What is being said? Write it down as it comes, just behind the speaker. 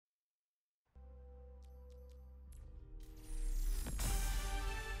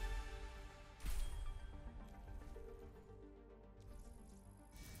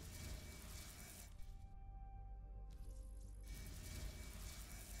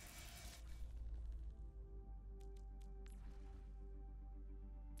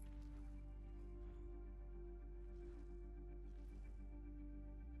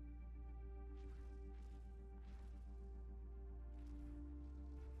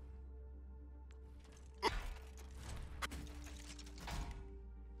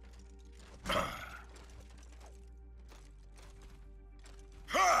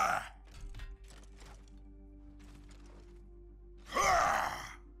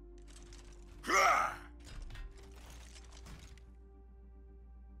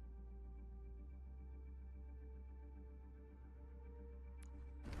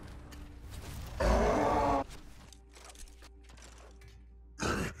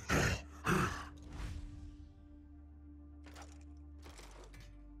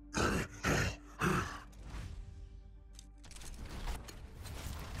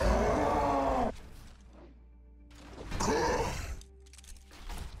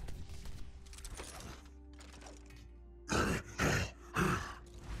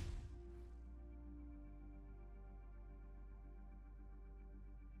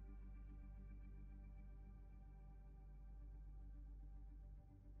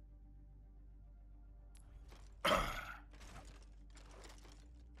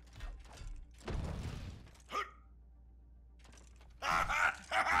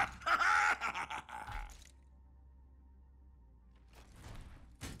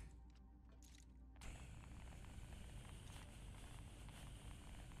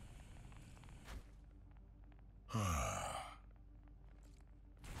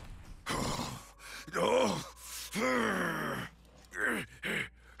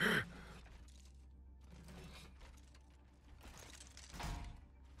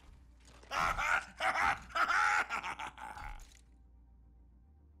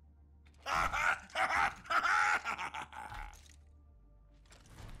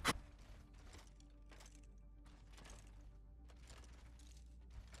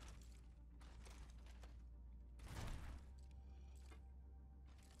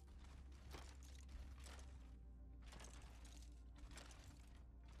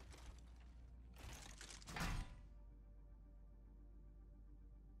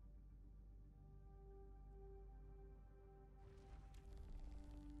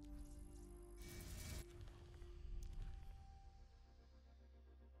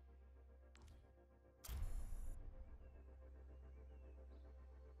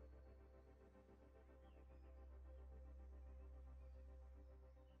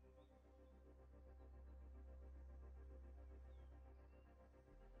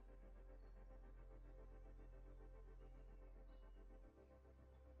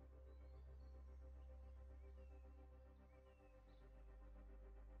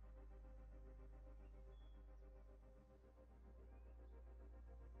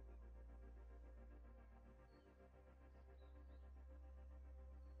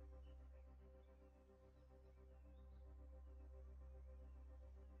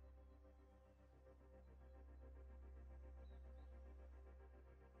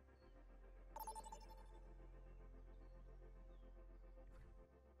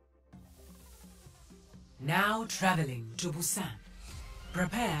Now traveling to Busan.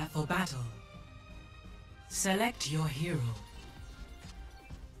 Prepare for battle. Select your hero.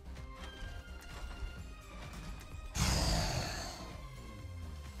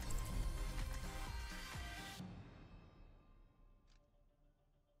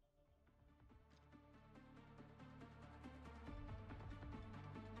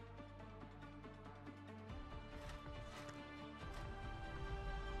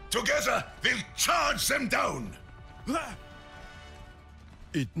 Together, we'll charge them down!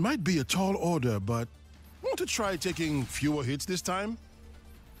 It might be a tall order, but want to try taking fewer hits this time?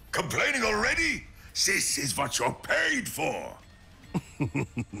 Complaining already? This is what you're paid for!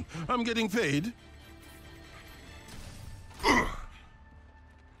 I'm getting paid.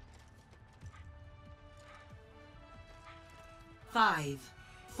 Five,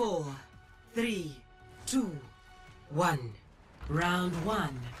 4, 3, 2, 1. Round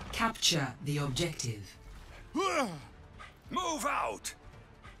 1. Capture the objective. Move out!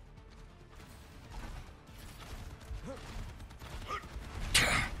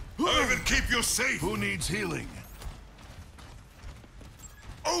 I will keep you safe! Who needs healing?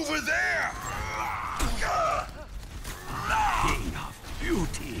 Over there! King of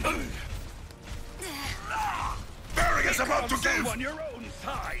beauty! Barrier is about to give! On your own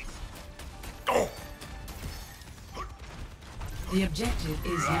side! Oh! The objective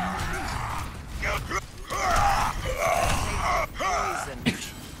is now. You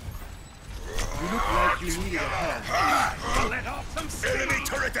look like you need a hand. Let off some steam! Enemy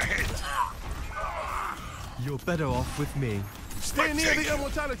turret ahead! You're better off with me. Stay near the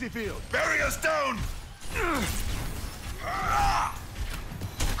immortality field. Barriers down!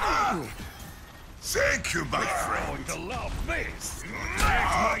 Thank you, my friend. To love this.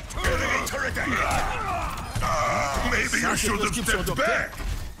 My enemy turret ahead. Maybe you should have stepped back.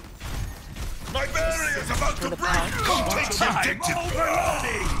 My barrier is about to break. Come take some objective.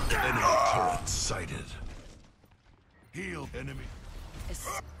 Overloading. Enemy turret sighted. Heal enemy.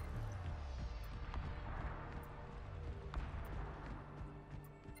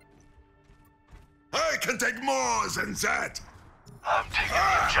 I can take more than that. I'm taking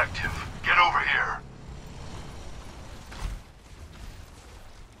the objective. Get over here.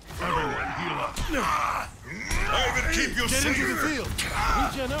 Everyone heal up. I will keep you safe. Get into the field.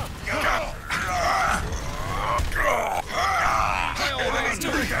 Regen up.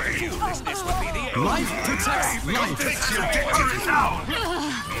 Life protects life.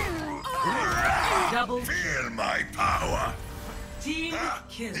 Double. Feel my power. Team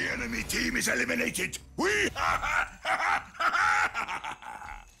kill. The enemy team is eliminated. We.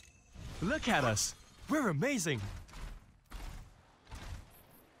 Look at us. We're amazing.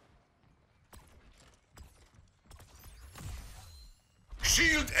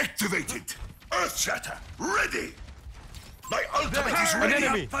 Shield activated. Earth shatter ready. My ultimate is An ready.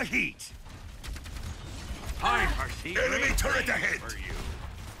 enemy. Up for heat. Enemy turret ahead.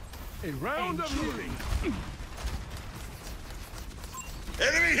 A round of healing.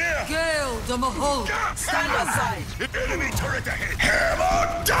 Enemy here. Gale the Mahol. Stand aside. Enemy turret ahead.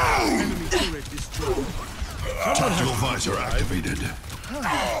 Hammer down. Enemy turret destroyed. Tactical visor activated.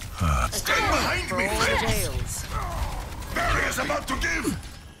 Stand behind me, friends. Barrier's about to give.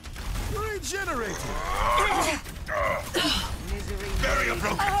 Regenerated. Barrier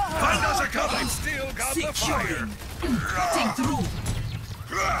broken. Fighters are coming. Still got the fire. Cutting through.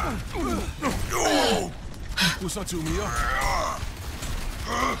 Usatumiya.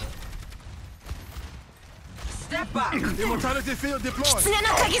 Step back. Immortality field deployed.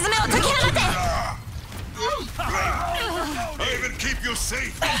 I will keep you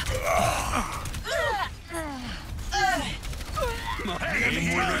safe.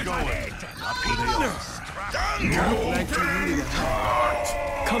 Enemy where they're going.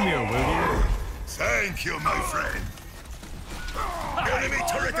 Come here, will you? Thank you, my friend. Enemy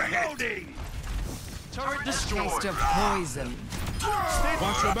turret ahead. Turret destroyed. Taste of poison.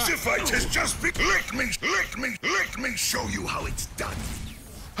 Watch your back. The fight has just begun. Let me show you how it's done.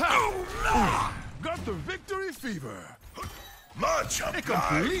 Got the victory fever. Much A obliged.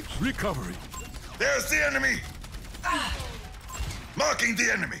 complete recovery. There's the enemy. Marking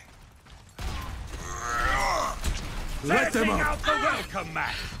the enemy. Let them out. the welcome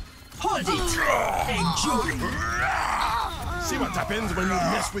mat. Hold it. Enjoy. See what happens when you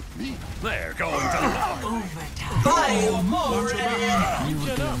mess with me. They're going to love. Overtime. Buy more.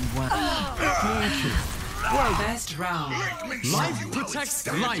 Get up. Well, best round. Let me show Life you how protects it's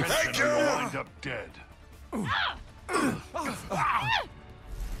done. life. Thank you. Wind up dead.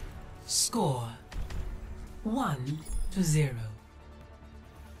 Score 1-0.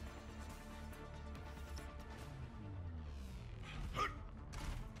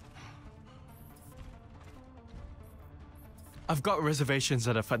 I've got reservations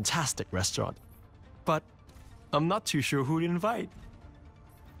at a fantastic restaurant, but I'm not too sure who to invite.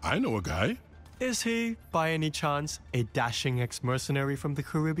 I know a guy. Is he, by any chance, a dashing ex-mercenary from the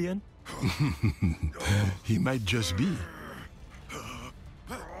Caribbean? He might just be.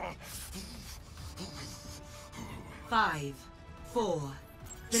 5, 4,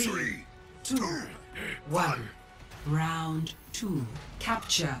 3, 2, 1. Round 2.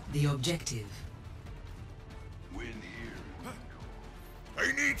 Capture the objective. Win here. I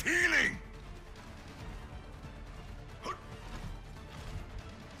need healing.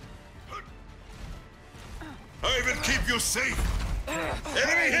 I will keep you safe.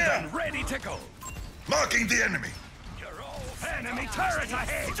 Enemy here. Ready to go. Marking the enemy. You're all enemy turret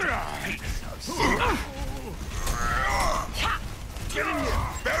ahead.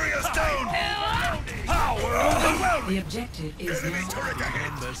 Barriers down. Power overwhelming. The objective is Enemy now. turret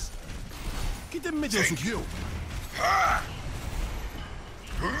ahead. Get the middle Thank you.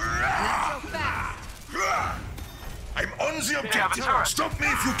 I'm on the have a objective. turret. Stop me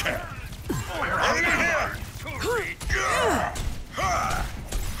if you can. Enemy here.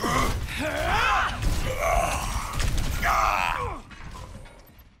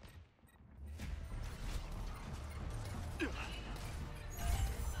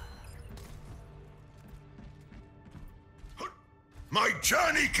 My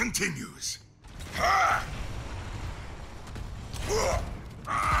journey continues.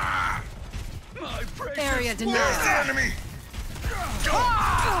 Area There's denied. the enemy.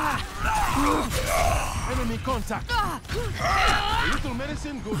 Enemy contact. A little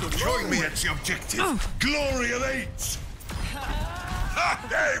medicine goes a long Join me way. at the objective. Glory awaits.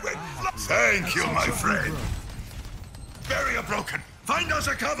 They went. Thank you, my friend. Barrier broken. Find us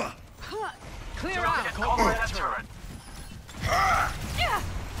a cover. Clear out. Cover that turret.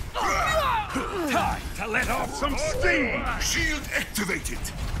 Time to let off some steam. Shield activated.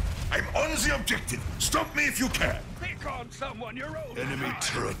 I'm on the objective. Stop me if you can. Pick on someone your own. Enemy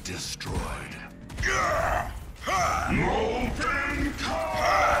turret destroyed.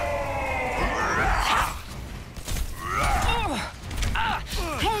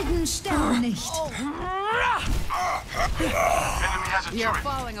 Helden sterben nicht. Enemy has a You're turret.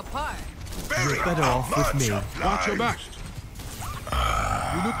 falling apart. Barrier. Better off with me. Watch your back.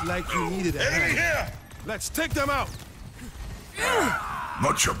 You look like you needed a Enemy hand. here. Let's take them out.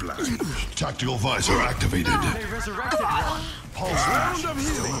 Much obliged. Tactical visor activated. They resurrected one. Round of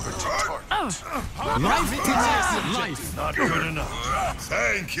healing. Life denies life. Not good enough.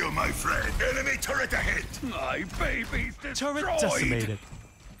 Thank you, my friend. Enemy turret ahead. My baby's destroyed. Turret decimated.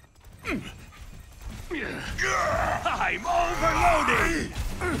 I'm overloading.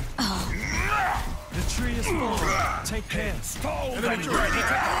 The tree is falling. Take care. Fold and ready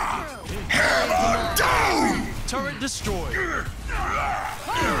to Hammer down. Turret destroyed.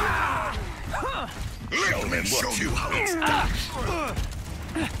 Let me show you how it's done.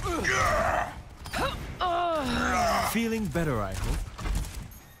 Feeling better, I hope.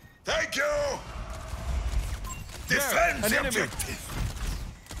 Thank you. Defend an the enemy. objective.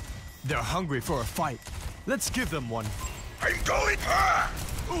 They're hungry for a fight. Let's give them one. I'm going.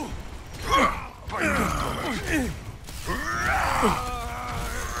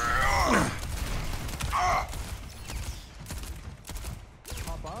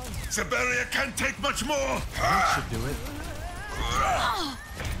 The barrier can't take much more. Should do it.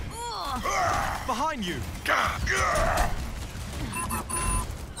 Behind you.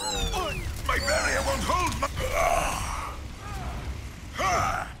 My barrier won't hold my...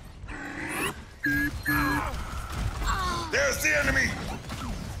 There's the enemy.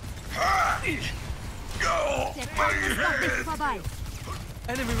 Go, my head.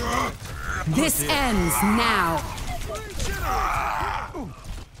 Enemy removed. This ends now.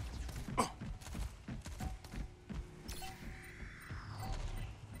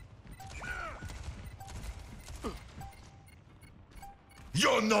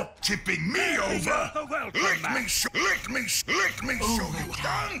 You're not tipping me over. the welcome Lick mat. me, lick me, show you.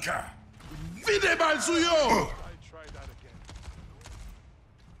 Danke. Vide mal suyo.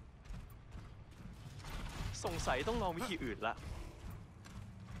 สงสัยต้องลองวิธีอื่นละ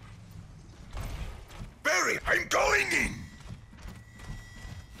Barry, I'm going in.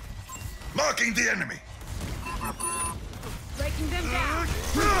 Marking the enemy. Breaking them down.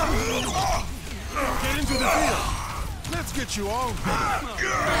 Get into the field. Let's get you all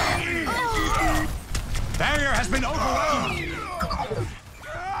ready. Barrier has been overwhelmed.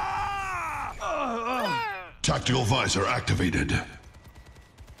 Tactical visor activated.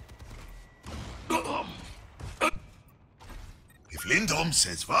 If Lindholm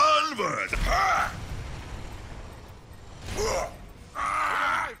says one word, ha!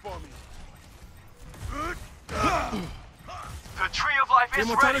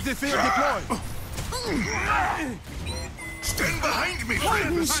 Immortality field deployed. Stand behind me,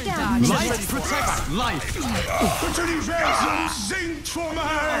 friends! Heldenstern nicht. Life protects life. Das Universum singt vor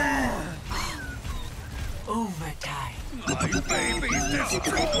mir! Overtime. My baby's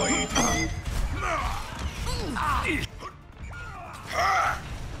destroyed.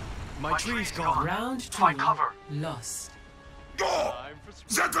 My tree's gone. Round 2. Find cover. Lost. Go!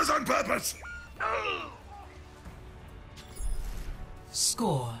 That was on purpose!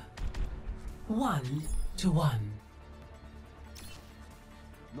 Score 1-1.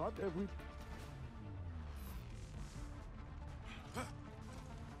 Not every.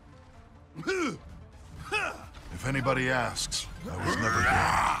 If anybody asks, I was never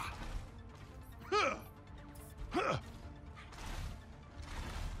here.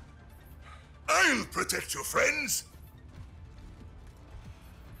 I'll protect you, friends!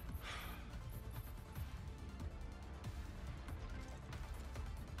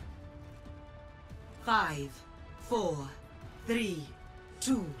 5, 4, 3,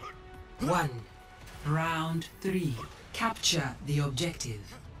 2, 1. Round 3. Capture the objective.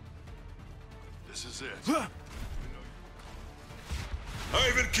 This is it.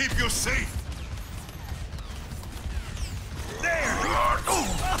 I will keep you safe!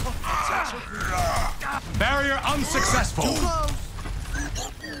 Barrier unsuccessful.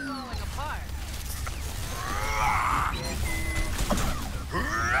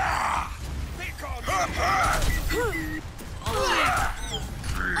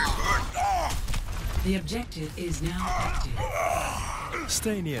 The objective is now active.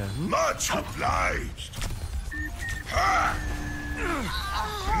 Stay near. Much obliged!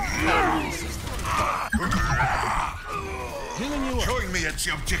 Healing you up. Join me at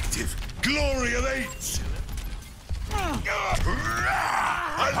the objective. Glory awaits!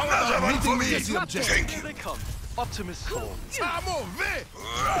 Another one for me! Thank you! They come. Optimus Sword. Vamos, ve.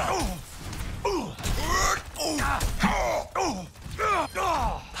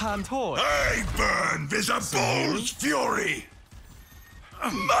 Pantor. I burn with a bull's fury!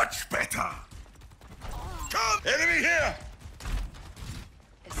 Much better! Come! Enemy here!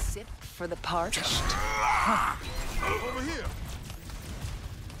 A sip for the parched. Over here.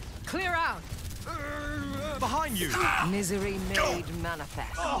 Clear out. Behind you. Misery made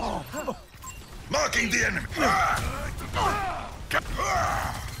manifest. Marking the enemy!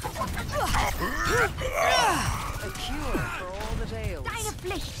 A cure for all the ails. Deine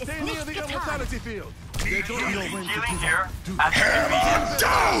Pflicht ist Stay near nicht the getan. immortality field. They don't know when to Healing give here. up. Hammer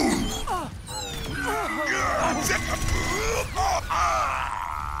down!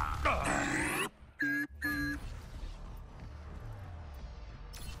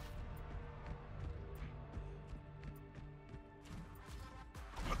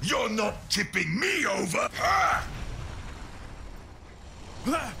 You're not tipping me over!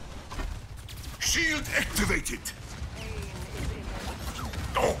 Shield activated!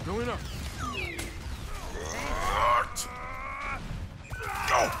 Oh! Going up.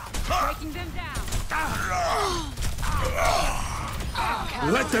 Go! Breaking them down.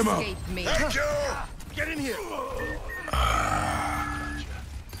 Let them up. Escape me. Thank you! Get in here.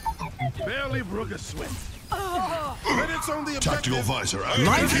 Barely broke a sweat. Medics on the objective. visor. Life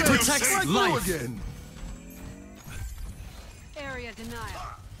Right protects through life. again. Area denial.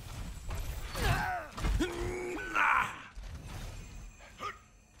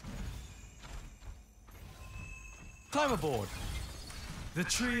 Climb aboard. The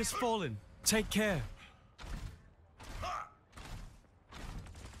tree has fallen. Take care.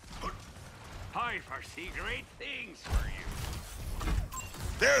 I foresee great things for you.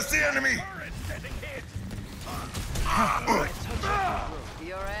 There's the enemy!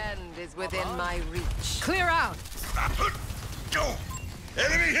 Your end is within my reach. Clear out. Go!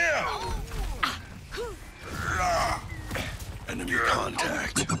 Enemy here! Enemy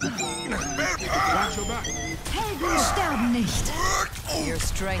contact. Watch your back. Helden sterben nicht. Your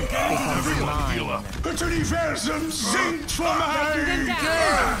strength becomes mine. Das Universum singt vor mir!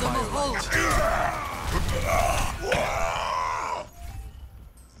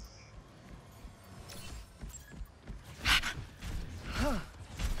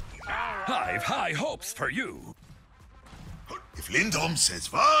 I've high hopes for you. If Lindholm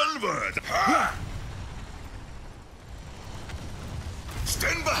says one word,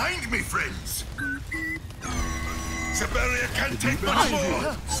 stand behind me, friends! The barrier can't take much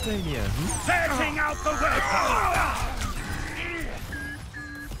more! Stay near. Setting out the welcome.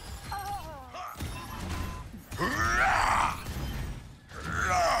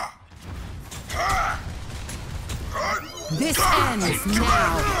 This ends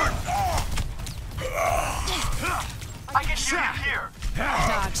now. I can hear you here.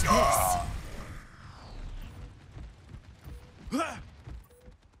 Dodge this.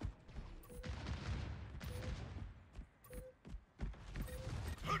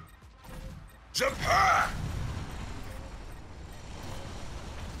 Japan!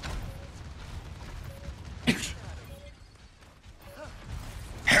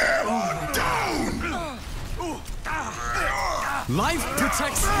 Hammer down! Life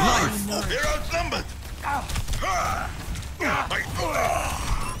protects life! We're outnumbered!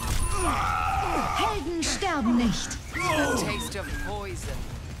 Helden sterben nicht. A taste of poison.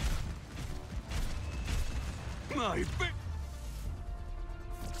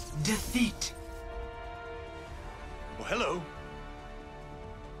 Defeat. Oh, hello.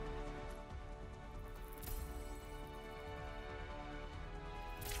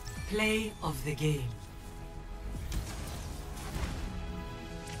 Play of the game.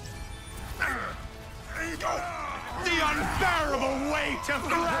 The unbearable weight of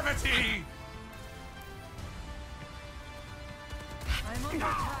gravity! I'm under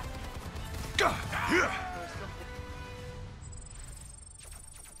attack.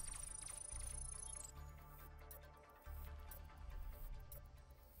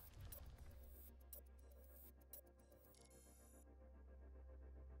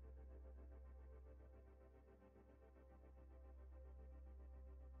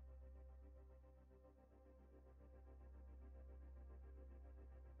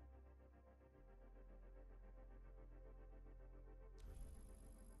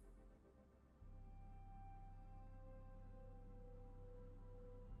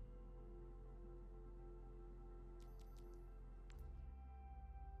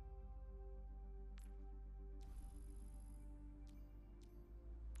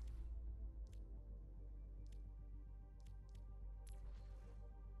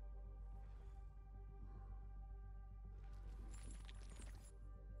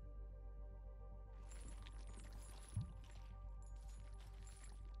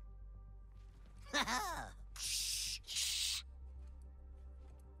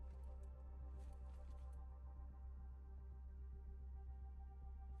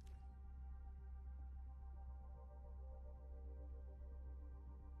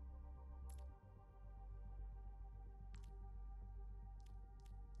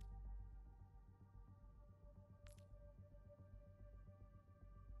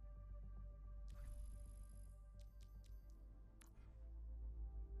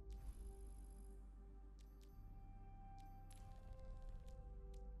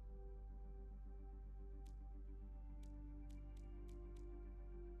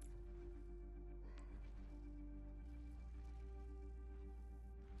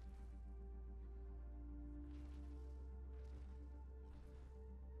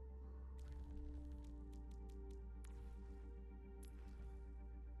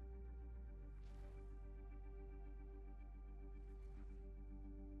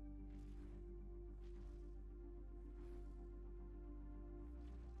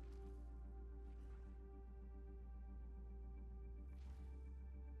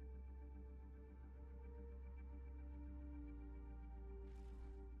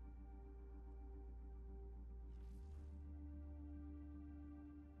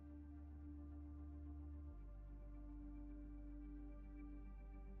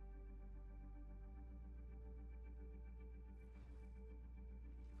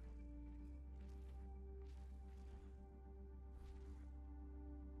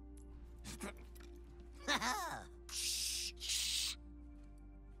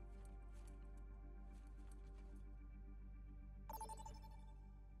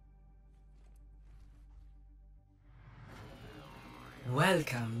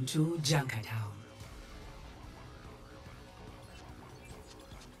 Welcome to Junkertown.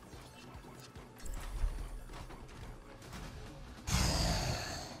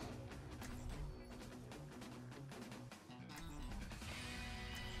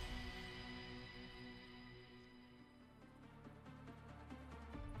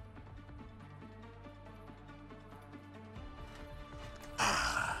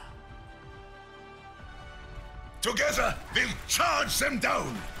 Together, we'll charge them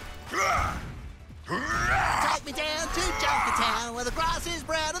down! Take me down to Junkertown, where the grass is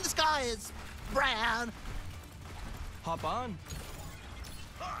brown and the sky is brown. Hop on.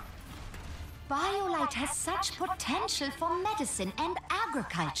 Biolite has such potential for medicine and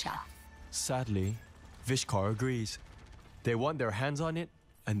agriculture. Sadly, Vishkar agrees. They want their hands on it,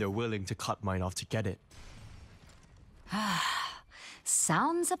 and they're willing to cut mine off to get it.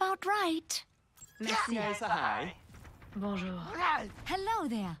 Sounds about right. Merci. Hi. Bonjour. Hello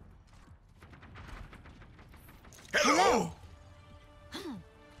there. Hello!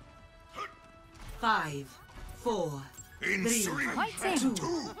 5, 4, In 3, 2,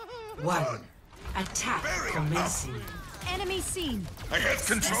 1. Attack Barrier commencing. Enemy seen. I have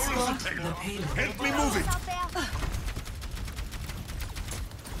control Escort of the the payload. payload. Help me move it. Out there.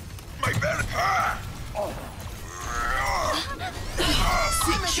 My barrier.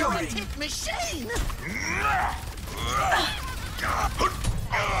 I'm a hit machine!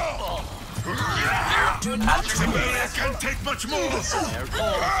 Do not The barrier can't take much more.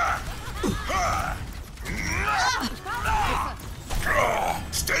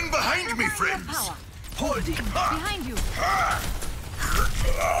 Stand behind me, friends. Behind you.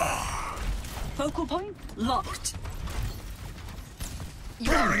 focal point locked.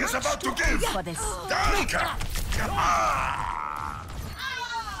 Barrier's about to give. For this. Danke.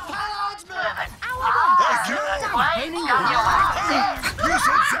 Our You work.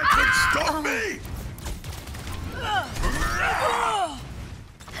 said that would stop me.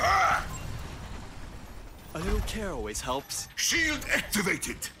 A little care always helps. Shield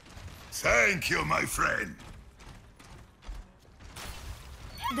activated. Thank you, my friend.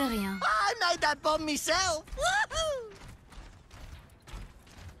 De rien. I made that bomb myself! Woohoo!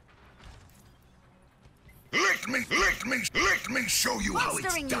 Let me show you how it's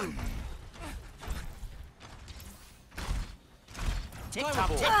Monstering done.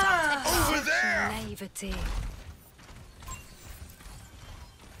 Tick-tock, Over there. Naivete.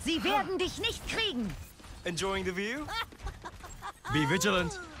 Sie werden dich nicht kriegen. Enjoying the view? Be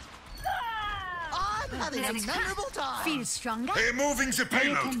vigilant. I'm having a memorable time! Feel stronger? They're moving the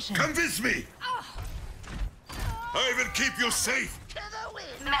payload. attention. Come with me. I will keep you safe. To the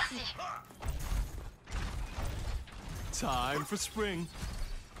wind! Time for spring.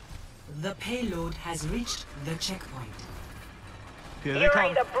 The payload has reached the checkpoint. Here they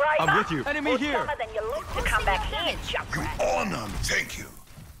come. I'm with you. Enemy here. You honor me. Thank you.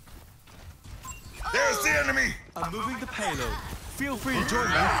 There's the enemy. I'm moving the payload. Feel free to join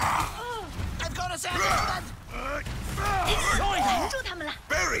me. I've got a sound instrument!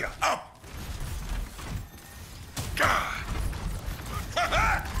 Barrier up. God.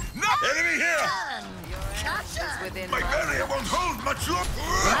 No. Enemy here. Gotcha! My barrier won't hold much longer.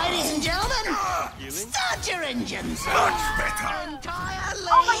 Ladies and gentlemen, start your engines! Much better. Entirely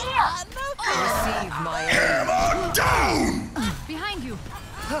Receive my Hammer down. Behind you.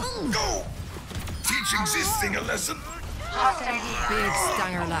 Go. Teaching this thing a lesson. big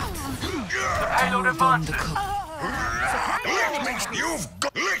stanger left. Payload advanced.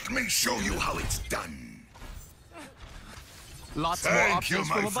 Let me show you how it's done. Lots more Thank options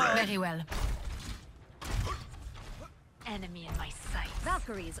you, my from above. friend. Very well. Enemy in my sight.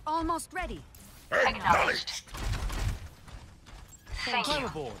 Valkyrie is almost ready. Acknowledged. Thank Climb you.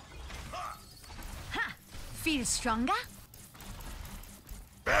 aboard. Ha! Feel stronger?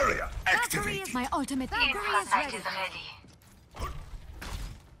 Barrier Valkyrie activated. is my ultimate. Valkyrie is ready.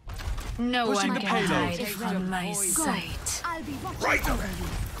 No Pushing one the can payload. hide from my sight. I'll be watching Right over away. you.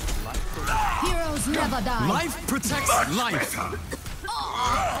 Heroes never die. Life protects Much life. better.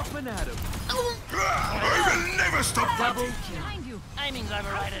 Up and at 'em. I will never stop. Double kill. Behind you. Aiming's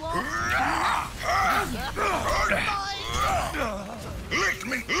overrated.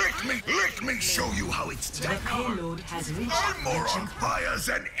 Let me show you how it's The done. payload has reached I'm the more on checkpoint. fire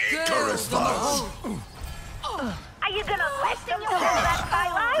than Icarus was. Are you gonna let them hold that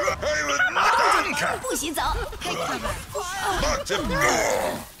skyline? I will not anchor. 不许走。 But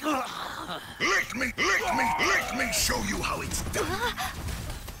let me show you how it's done.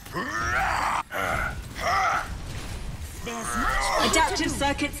 There's much. Adaptive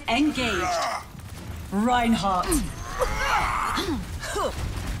circuits engaged. Reinhardt.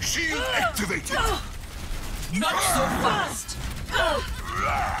 Shield activated. Not so fast.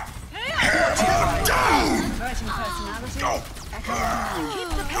 Hammer down. Converting personality. Go. Keep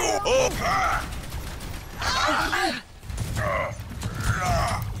the payload.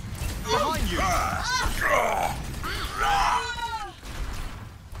 Behind you.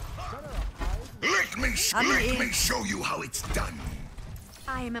 Let me show you how it's done.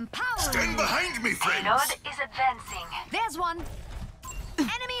 I am empowering. Stand behind me, friends. Payload is advancing. There's one.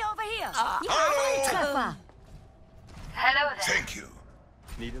 Enemy over here. Hello. Treffer. Hello there. Thank you.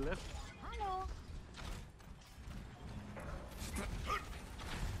 Need a lift? Hallo.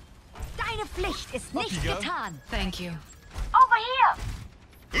 Deine Pflicht ist nicht you go. getan. Thank you. Over here.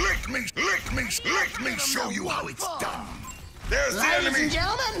 Let me show you how it's done. There's the Ladies enemy. and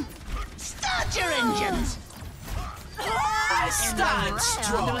gentlemen, start your engines! Stand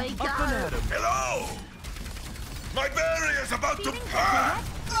strong. Up and at 'em. Hello. My barrier's about to.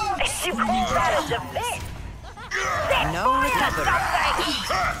 You call that a defense? No recovery.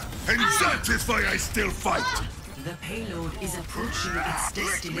 Something. And that is why I still fight! The payload is approaching its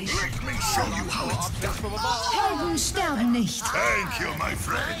destination. Let me show you how it's done! Helden sterben nicht. Thank you, my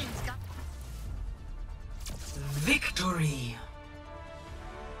friend! Victory!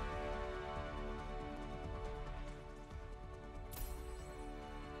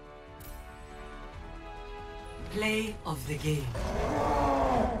 Play of the game.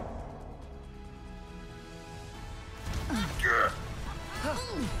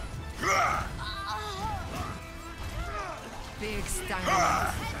 Big stank.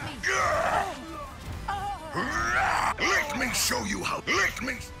 Let me show you how. Let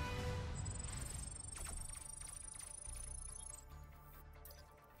me.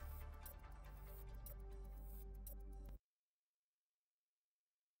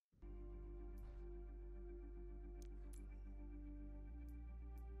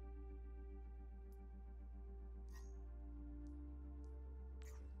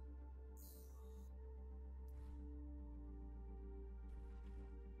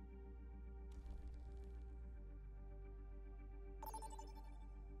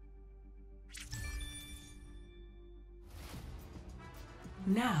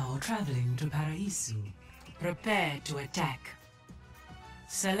 Now traveling to Paraiso. Prepare to attack.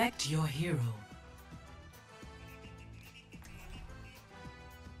 Select your hero.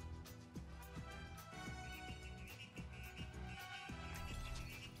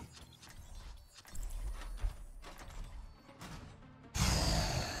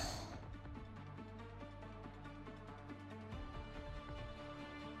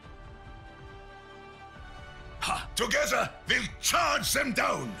 Together, we'll charge them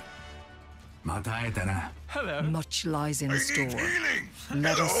down! Hello. Much lies in I store. need healing!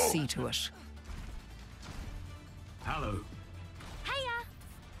 Let Hello? us see to it. Hello. Hiya.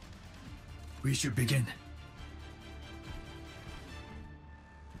 We should begin.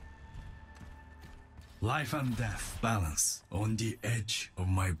 Life and death balance on the edge of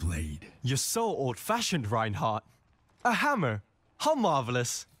my blade. You're so old-fashioned, Reinhardt. A hammer. How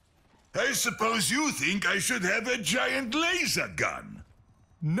marvelous. I suppose you think I should have a giant laser gun.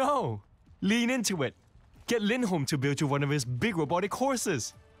 No. Lean into it. Get Lindholm to build you one of his big robotic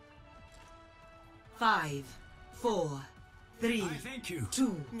horses. 5, 4, 3, Thank you.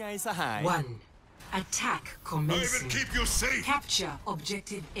 2, Ngay sa hai. 1. Attack I will commencing. keep you safe. Capture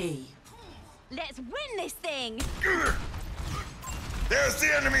objective A. Let's win this thing. There's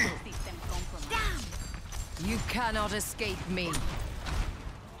the enemy. You cannot escape me.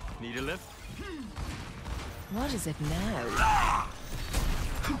 Need a lift? What is it now?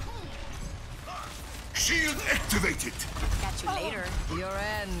 Shield activated. Catch you later. Your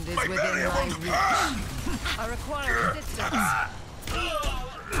end is My within barrier my won't. reach. I require assistance.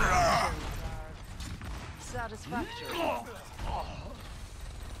 Satisfactory.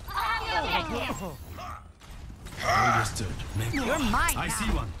 Understood. You're mine I now. see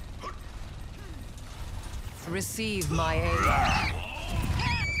one. Receive my aid.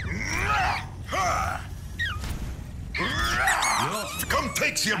 Come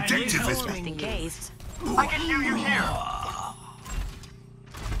take the objective with me. Just in case. I can hear you here.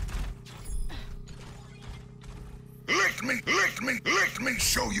 Let me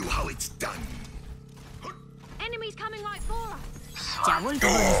show you how it's done. Enemies coming right for us.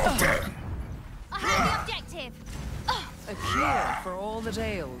 Oh, damn. I have the objective. A cure for all the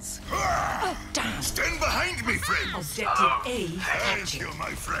tales. Stand behind me, friends. Objective A Thank you, captured. my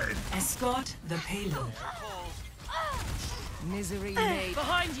friend. Escort the payload. Misery made.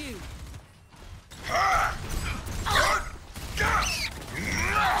 Behind you.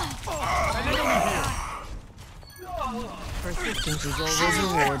 Persistence is always Shield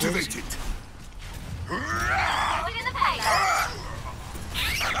rewarded. activated. Within the pace.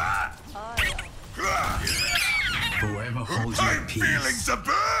 Whoever holds your I'm feeling peace. the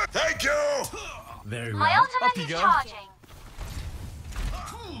burn. Thank you. Very My well. ultimate you is go. charging.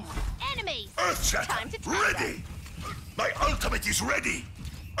 Enemies. Earthshatter, Time to try ready. My ultimate is ready.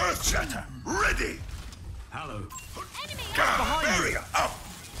 Earthshatter, ready. Hello. Enemies. Barrier up.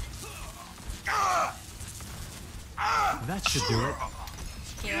 That should do it.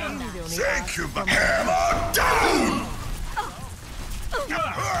 Thank you, my hammer down.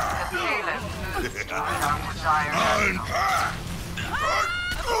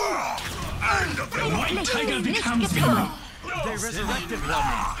 End of the White tiger becomes me. They resurrected one.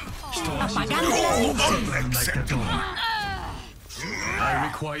 Like the dawn. I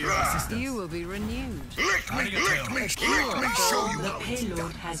require assistance. You will be renewed. Let me show you The how it's payload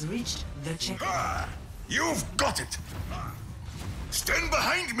done. has reached the checkpoint. You've got it. Stand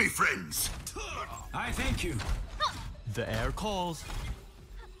behind me, friends. I thank you. The air calls.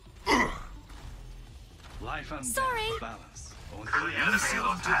 Life and Sorry. death balance. Clear the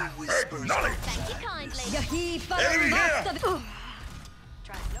payload path. Acknowledge. Thank you kindly. Enemy here.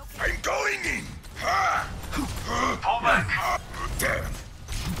 I'm going in. Ha! Pull back. Damn.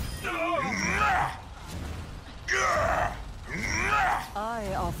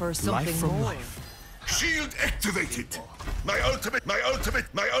 I offer Life something from more. life. Shield activated. My ultimate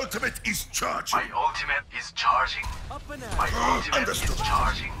is charging. My ultimate is charging. My ultimate Understood. is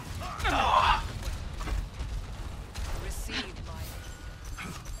charging. Receive my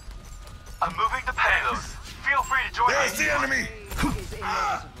I'm moving the payload. Feel free to join There's me. the enemy. is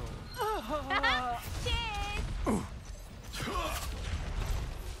inevitable.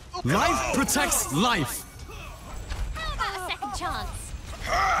 Life protects life. How about a second chance?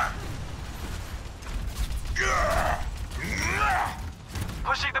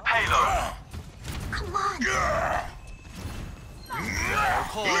 Pushing the payload. Come on.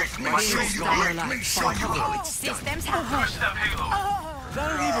 Let me show you. Let me show you how it's done. Systems have Push that payload.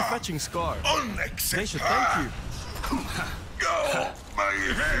 That'll leave a fetching scar. They Unacceptable. should thank you. Oh, my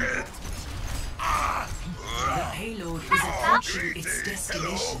head. The payload is approaching its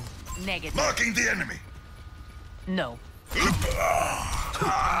destination. Negative. Marking the enemy. No.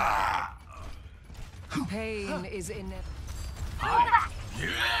 Pain is inevitable.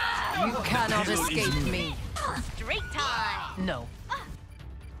 You cannot escape me. street time. No.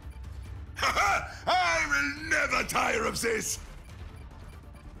 I will never tire of this.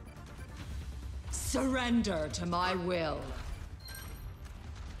 Surrender to my will.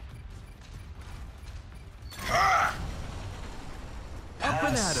 Up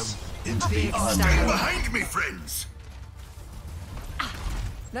and at him. Big Stand stand. behind me, friends.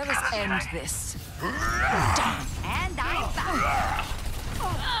 Let us end this. And I'm back.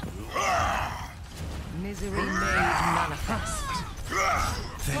 Misery made manifest.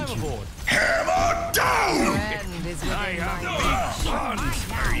 Climb aboard. Hammer down. End is within my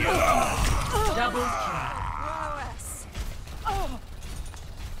Double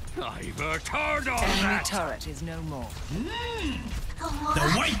I've worked hard on enemy that. turret is no more.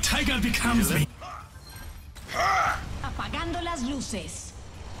 The white tiger becomes me. Apagando las luces.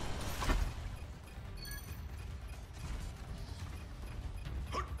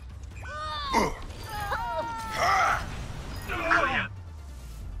 Clear.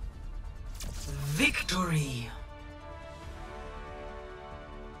 victory.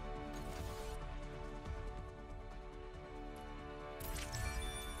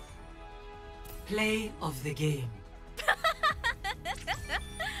 Play of the game.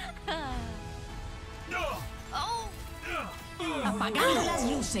 Oh. Apagando las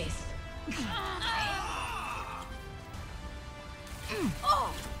luces.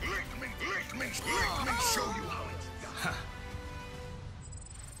 Let me show you how it's done.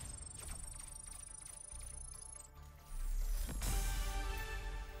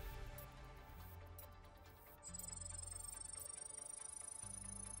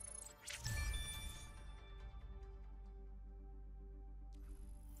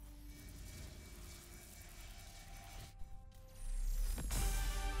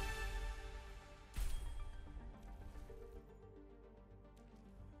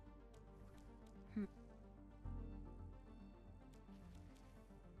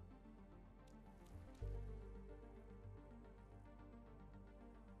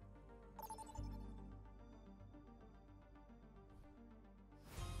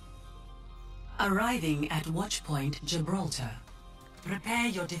 Arriving at Watchpoint Gibraltar. Prepare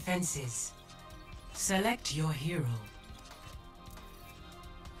your defenses. Select your hero.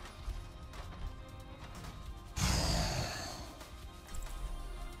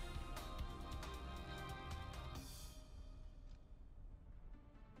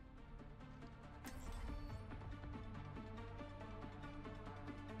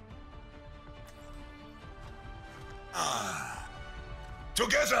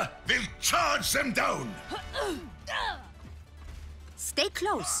 Together, we'll charge them down. Stay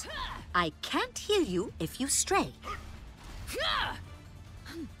close. I can't heal you if you stray.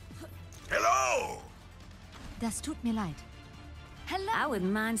 Hello. Das tut mir leid. Hello. I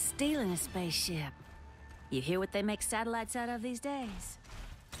wouldn't mind stealing a spaceship. You hear what they make satellites out of these days?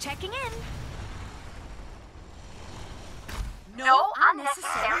 Checking in. No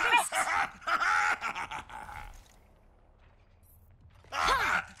unnecessary risks.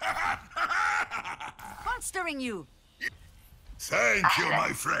 Monstering you. Thank you, my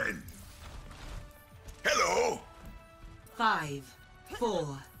friend. Hello. 5,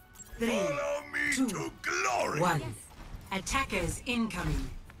 4, 3, Follow me 2, to glory. 1. Attackers incoming.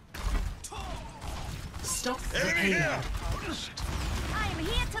 Stop the Enemy here. payload. I'm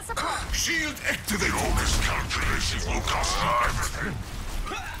here to support. Shield activated. Your miscalculations will cost you everything.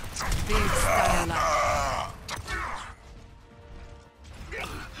 Big stunner.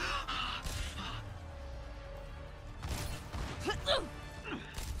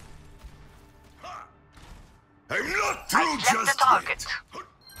 I'm not through Check just the target. yet.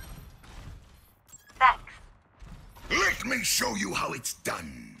 Thanks. Let me show you how it's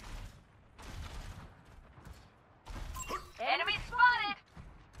done. Enemy spotted.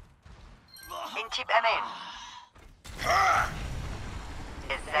 Intip MN.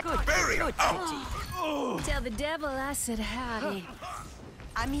 Good, Barrier good, out. Kitty. Tell the devil I said howdy.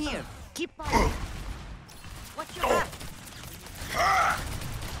 I'm here. Keep on. Watch your back.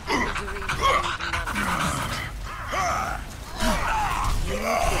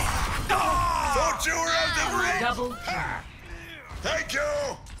 Thought you were out of reach. Double kill. Thank you.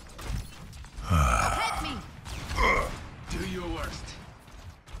 Hit me. Do your worst.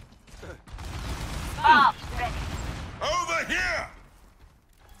 Bomb ready. Over here.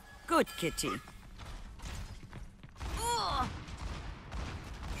 Good, Kitty.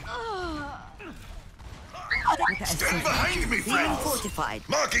 Stand behind me, Being friends. fortified.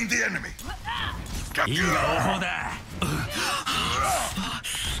 Marking the enemy. Got you.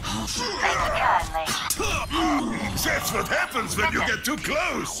 Thank you kindly. That's what happens when you get too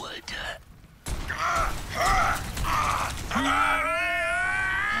close.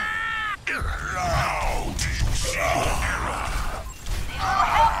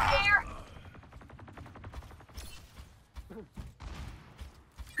 Help here.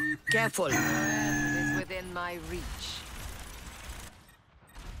 Careful. Is within my reach.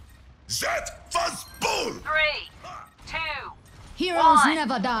 That was bull. 3, 2. Heroes One.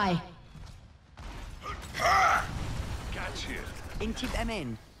 never die. Gotcha. Intip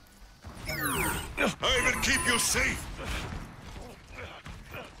MN. I will keep you safe.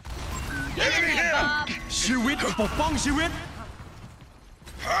 Enemy here. ชีวิตปกป้องชีวิต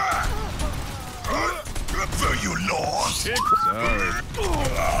Were you lost?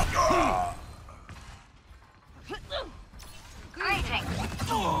 Greetings.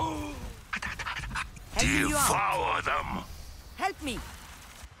 Helping you out. Devour them. Help me.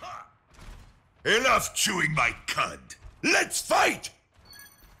 Enough chewing my cud. Let's fight.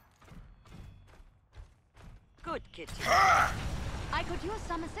 Good, Kitty. I could use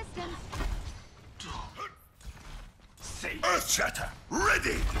some assistance. Earth Shatter,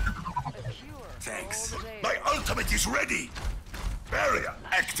 ready. Thanks. My ultimate is ready. Barrier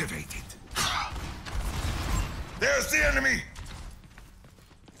activated. There's the enemy.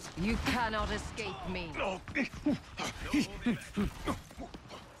 You cannot escape me.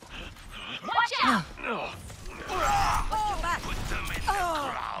 Watch out! Watch your back.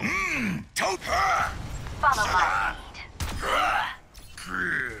 Follow my lead.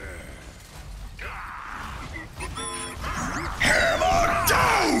 Hammer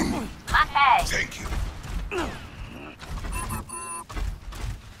down. My head. Thank you.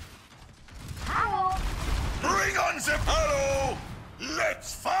 Hello. Bring on the hello. Let's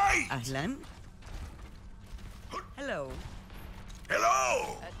fight. Ahlan. Hello.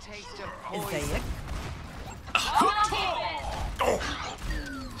 Hello. A taste of poison. Oh.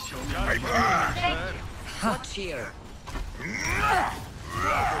 I'm hurt. Watch here.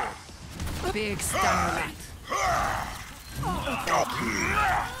 Big stunner.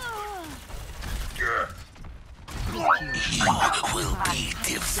 Will be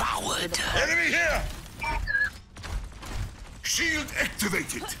devoured. Enemy here. Shield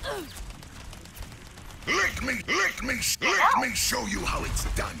activated. Let me show you how it's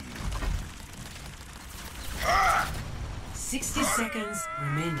done. 60 seconds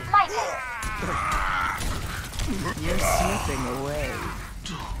remaining. You're slipping away.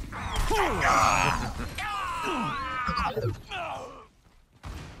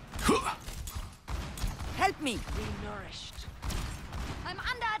 Help me. Be nourished. I'm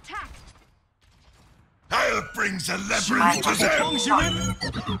under attack. I'll bring the labyrinth to them.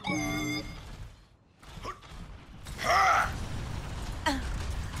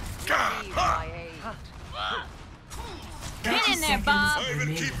 Get in there, Bob. I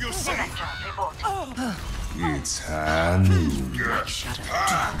will keep you safe. It's hand.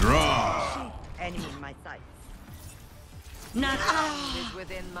 Draw. Enemy in my sights. Not is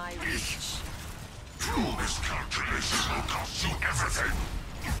within my reach. Your miscalculations will cost you everything.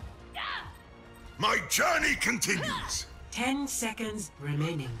 My journey continues. 10 seconds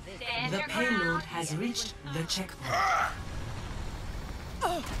remaining. The payload has reached the checkpoint.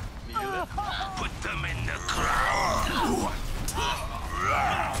 Put them in the ground.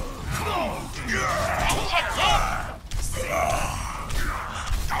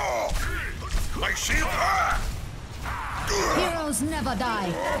 never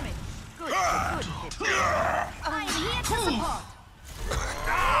die. I'm here to support.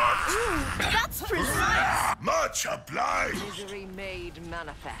 That's precise. Much obliged. Misery made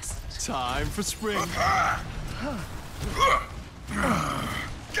manifest. Time for spring.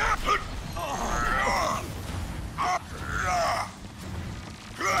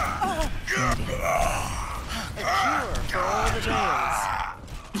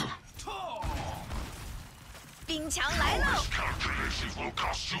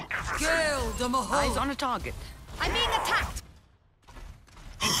 Kill them all. Eyes on a target. I'm being attacked.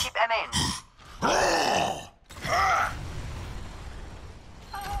 Keep them in.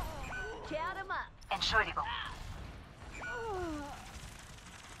 Count him up. Entschuldigung.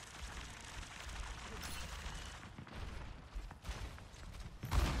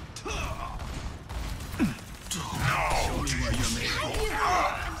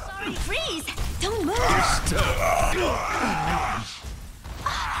 Freeze! Don't move! There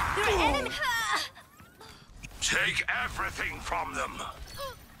are enemies! Take everything from them.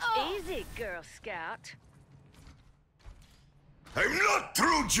 Easy, Girl Scout. I'm not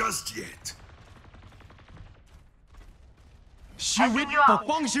through just yet. ชีวิตปก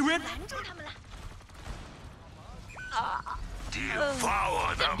ป้องชีวิต Devour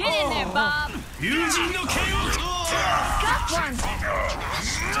them. Get in there, Bob. Got one!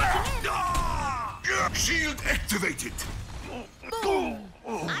 Shield activated.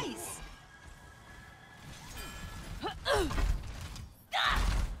 Nice!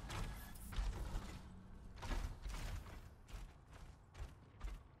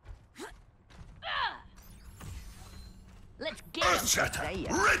 Let's get Earth Shatter,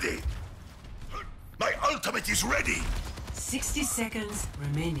 ready. My ultimate is ready. 60 seconds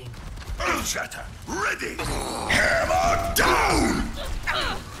remaining. Earth Shatter, ready. Hammer down.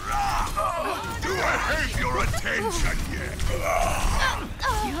 Do I have your attention yet?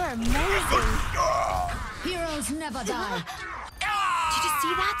 You're amazing! Heroes never die. Did you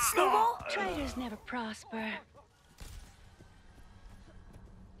see that, Snowball? Traitors never prosper.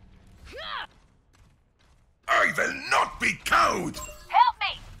 I will not be cowed. Help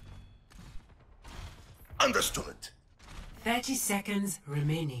me! Understood. 30 seconds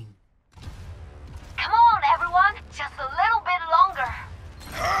remaining. Come on, everyone! Just a little bit longer.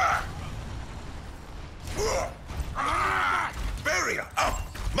 Barrier up.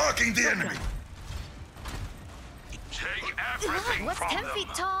 Marking the enemy. Take everything What's from 10 them.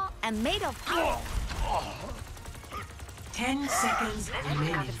 feet tall and made of iron? 10 seconds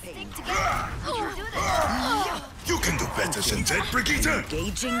remaining. Stick together. You can do this. You can do better than that, Brigitte.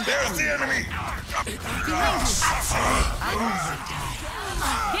 Engaging the There's the enemy.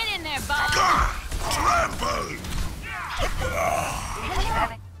 Get in there, Bob. Trample.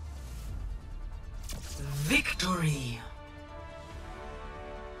 Victory!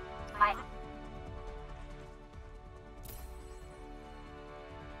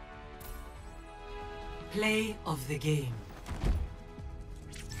 Play of the game.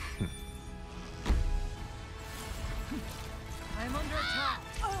 I'm under attack.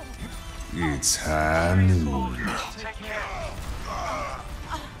 It's Hanu. Take care.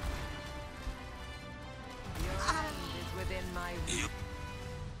 Your end is within my reach.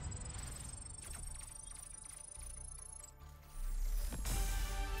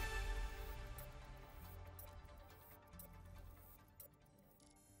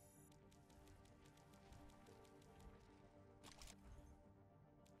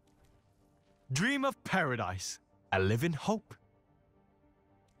 Dream of paradise. I live in hope.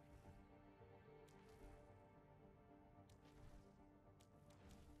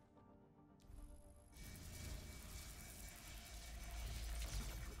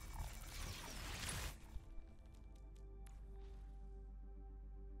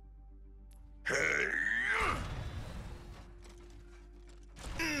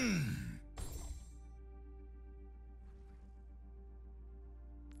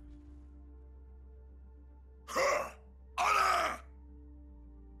 Honor!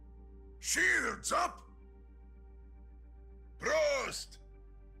 Shields up! Prost!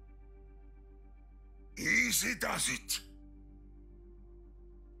 Easy does it.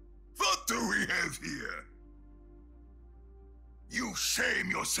 What do we have here? You shame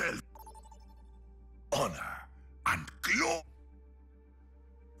yourself. Honor and glory.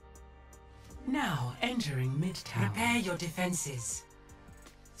 Now entering mid-tower. Prepare your defenses.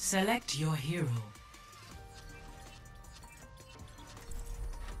 Select your hero.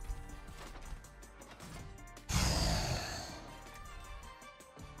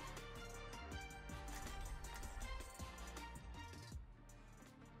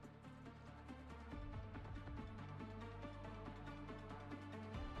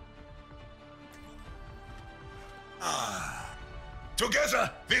 Together,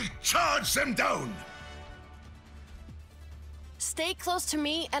 we'll charge them down! Stay close to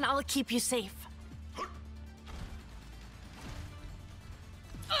me and I'll keep you safe.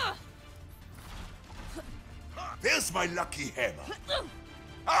 There's my lucky hammer.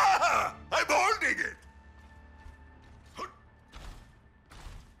 Ah! I'm holding it!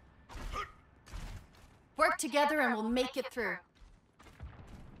 Work together and we'll make it through.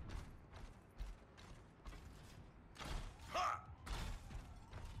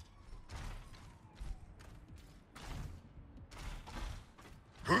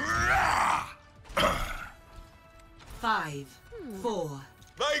 Five, 4,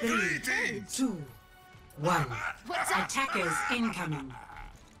 My 3, greetings! 2, 1. What's up? Attackers incoming.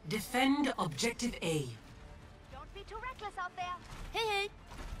 Defend objective A. Don't be too reckless out there. Hey,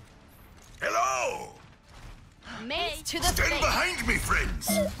 Hello! hey. Mace to the Stand face. behind me, friends!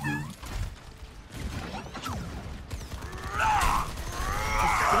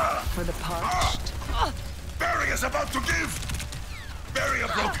 For the parched. Barrier's about to give! Barrier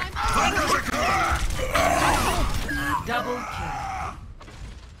broken! Double kill.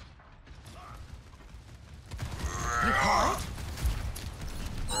 You caught?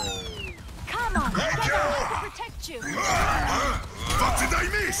 Come on, Thank get you. out to protect you. What did I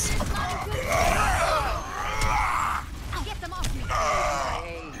miss? Get them off me.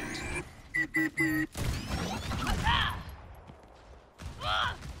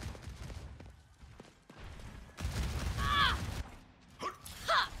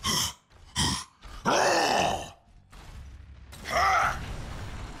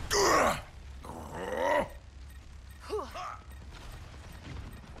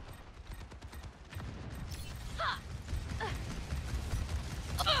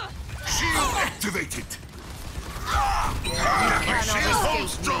 Shield activated! My shield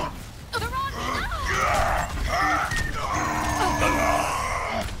holds strong! They're on me.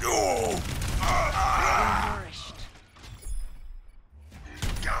 Nourished.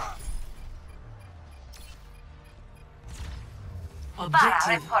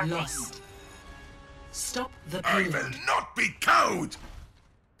 Objective reporting. lost. Stop the I payload. will not be cowed!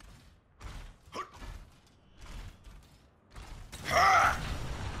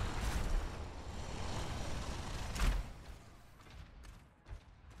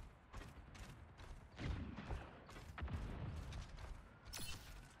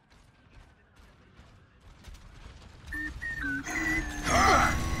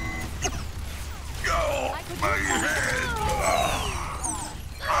 Go! My head!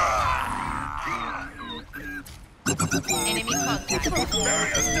 Enemy contact.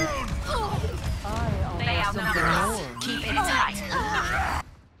 Barrier's down! Lay out the numbers. Keep it tight.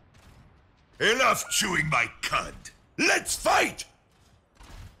 Enough chewing my cud! Let's fight!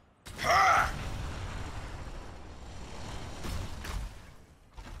 Ha!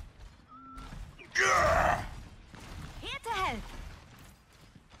 Gah! Here to help.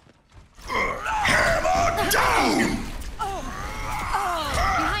 Hammer down!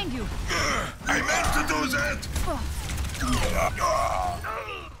 Behind you. I meant to do that!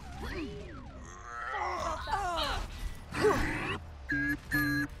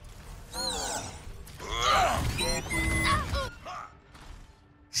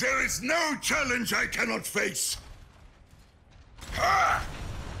 There is no challenge I cannot face! Ha!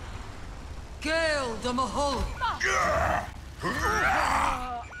 Gale the Mahol. Gah!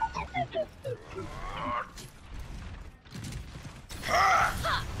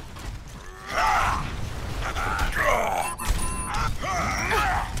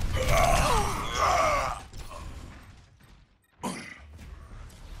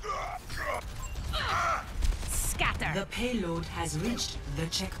 Scatter. The payload has reached the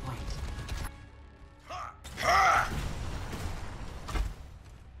checkpoint.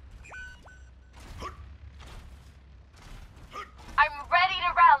 I'm ready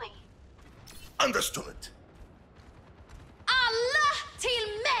to rally. Understood. Allah till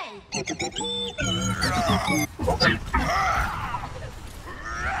mig.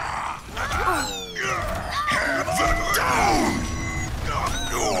 Hammer down!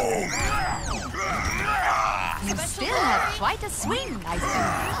 You still have quite a swing, I see.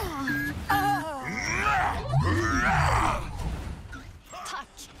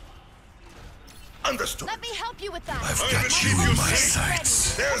 Touch. Understood. Let me help you with that. I will keep you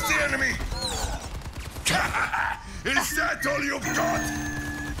safe. There's the enemy. Is that all you've got?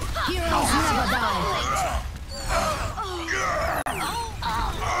 Heroes never die.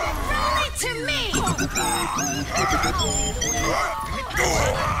 Rally to me.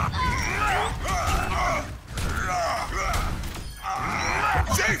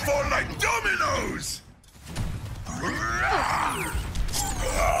 They fall like dominoes!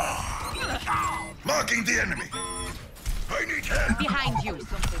 Marking the enemy. I need help. Behind you.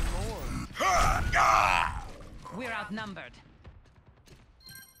 Something more. We're outnumbered.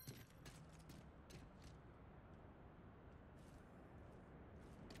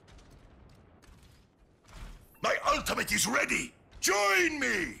 My ultimate is ready. Join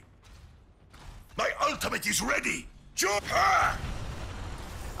me. My ultimate is ready. Join.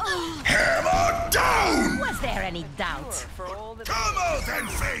 Hammer down! Was there any doubt? Come out and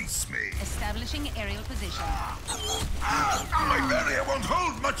face me! Establishing aerial position. My barrier won't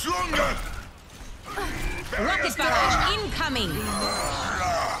hold much longer! Rocket barrage incoming!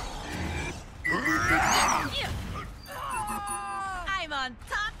 I'm on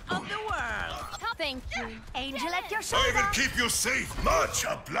top of the world! Thank you. Angel at your I shoulder! will keep you safe. Much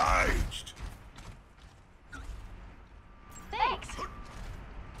obliged. Thanks.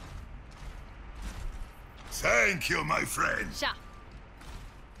 Thank you, my friend. Sha.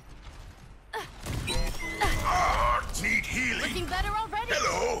 Need healing. Looking better already.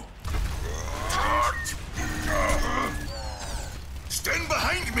 Hello. Stand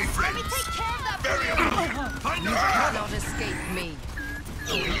behind me, friends. Let me take care of that. Barrier. Find You cannot escape me.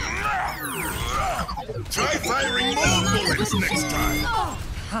 Try firing more bullets next time.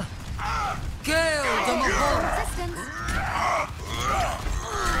 Kill the Mahal. Resistance.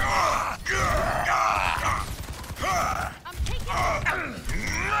 I'm taking it.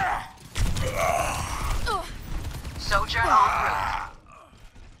 Soldier en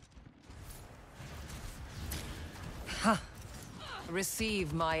route.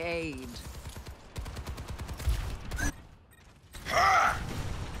 Receive my aid.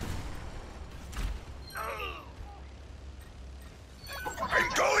 I'm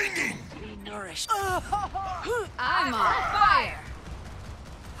going in. Be nourished. I'm on fire.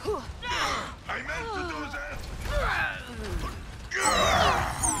 I meant to do that.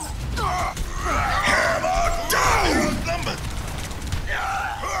 Hammer down! Number.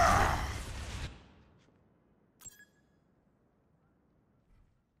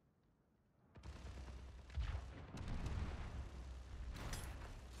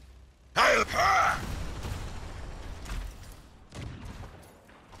 I'll.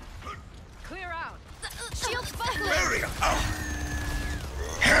 Clear out. Shield buckler. Barrier up.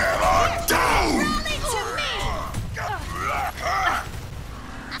 Hammer down! Rally to me.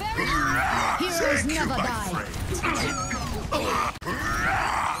 Thank you, my friend. You've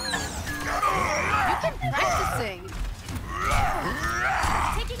been practicing.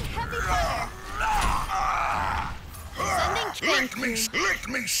 Taking heavy fire. Sending Lick me, lick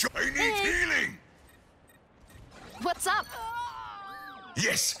me, I need healing. What's up?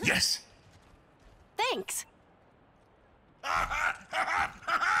 Yes, yes. Thanks.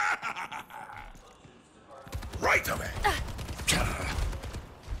 Right away.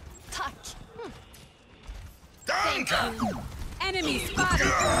 Touch. Down. Enemy spotted!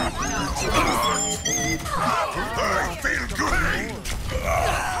 I feel great.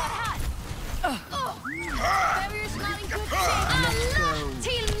 Barrier's not in good shape.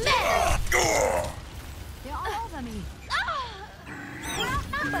 Team men. They're all over me. We're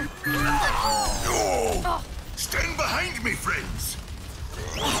outnumbered. Stand behind me, friends.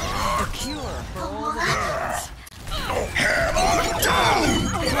 The cure for all the worlds. Hammer down!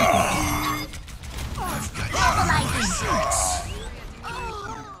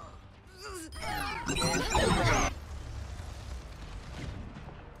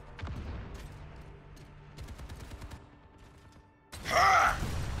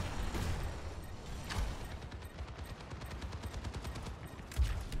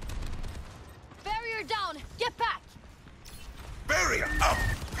 Barrier down. Get back. Barrier up!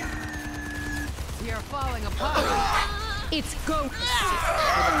 We are falling apart. It's go!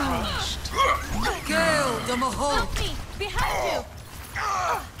 Kill the Mahal. Help me. Behind you.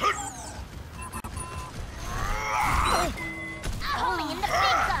 Calling in the big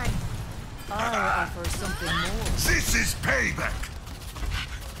gun. I'll offer something more. This is payback.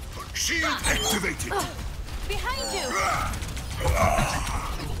 Shield activated. Behind you.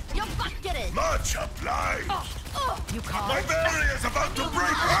 Your bucket. Much obliged. You can't. My barrier's about to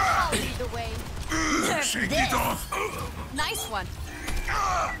break. I'll lead the way. Shake it off. Nice one.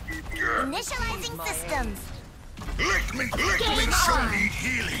 Initializing systems. Lick me, so need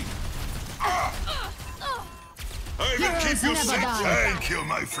healing. I will keep you safe. Thank you,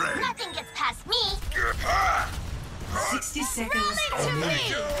 my friend. Nothing gets past me. 60 seconds. To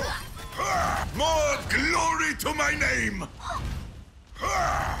me. More glory to my name.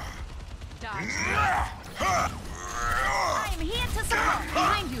 I'm here to support.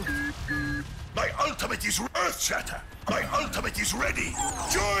 Behind you. My ultimate is Earth Shatter! My ultimate is ready!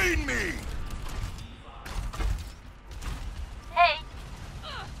 Join me! Hey!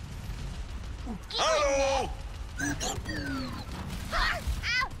 Hello!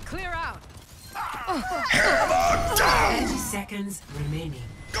 Clear out. Hammer down! 30 seconds remaining.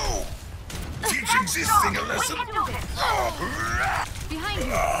 Go! Teaching this thing a lesson! Behind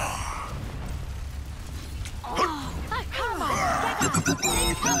you. Come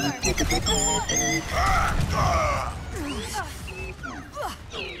on, take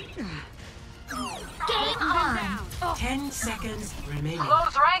Game on! 10 seconds remaining.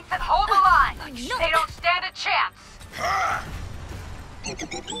 Close ranks and hold the line! They don't stand a chance!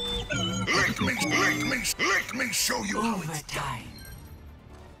 Let me show you how it's Overtime.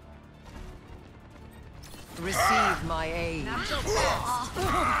 Receive my aid.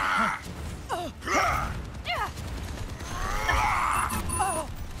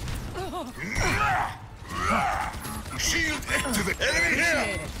 Shield activate! Enemy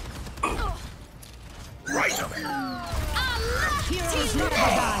here! Right of it! Heroes never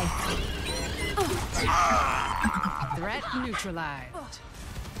die. Threat neutralized.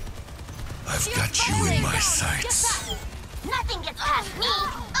 I've got you in my sights. Nothing gets past me!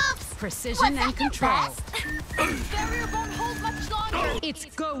 Oops! Precision and control. Barrier won't hold much longer. It's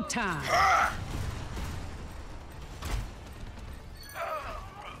go time.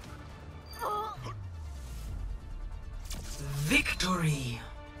 Victory.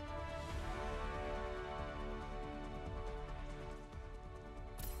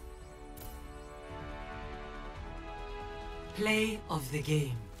 Play of the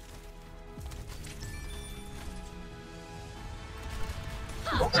game.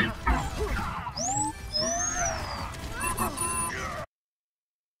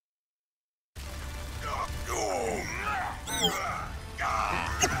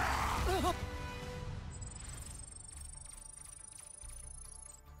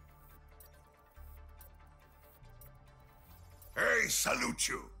 I salute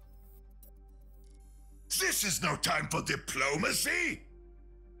you. This is no time for diplomacy.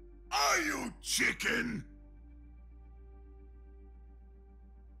 Are you chicken?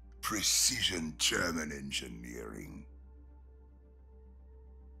 Precision German engineering.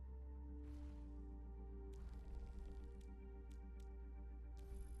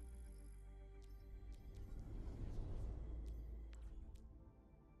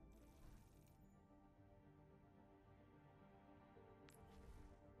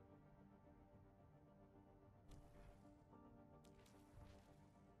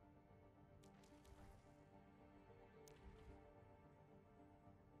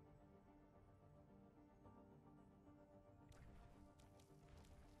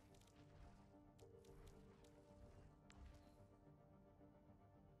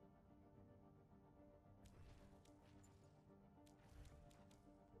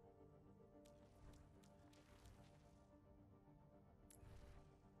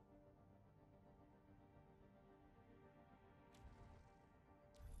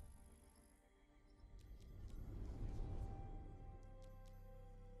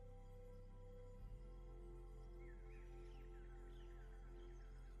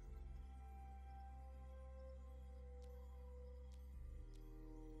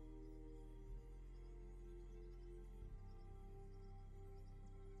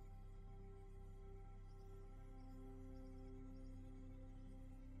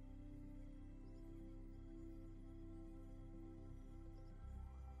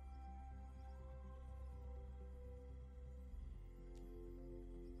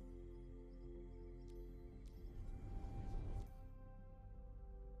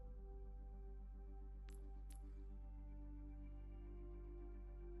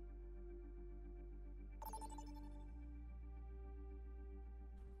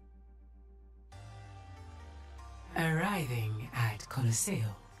 Arriving at Colosseo.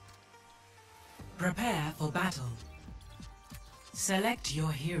 Prepare for battle. Select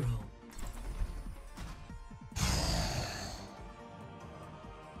your hero.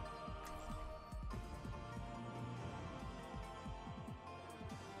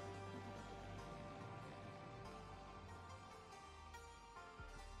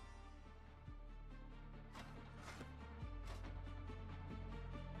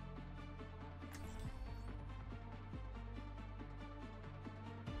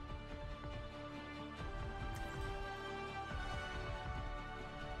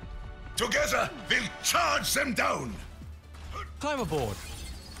 Together, we'll charge them down! Climb aboard.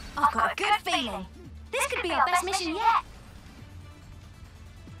 I've got a good feeling. This could be our best mission yet.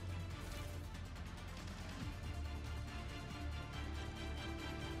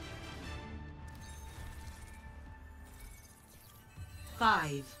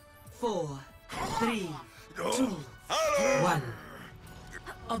 5, 4, 3, 2, 1.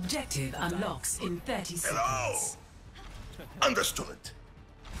 Objective unlocks in 30 seconds. Understood.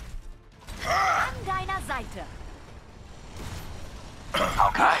 An deiner Seite.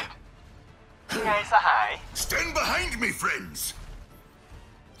 Okay. Stand behind me, friends.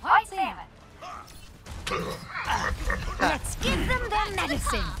 Right there. Let's give them their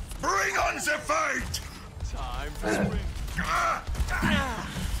medicine. Bring on the fight. Time for spring.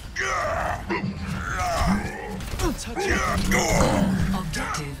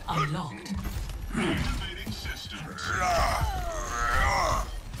 Objective unlocked. Activating systems.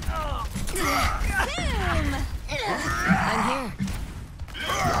 Boom! I'm here.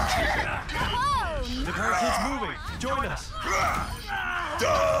 The barricade's moving. Join us.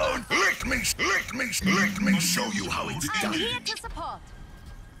 Don't lick me, show you how it's I'm done. here to support.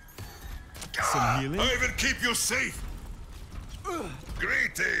 Some healing? I will keep you safe.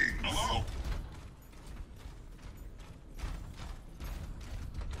 Greetings. Hello.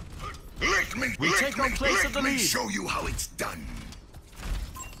 We take our place at the lead. Show you how it's done.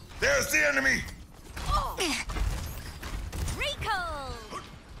 There's the enemy. Recall!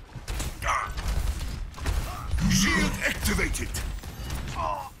 Shield activated.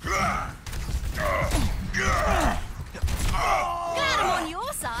 Glad I'm on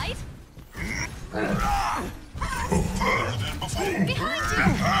your side. Behind you!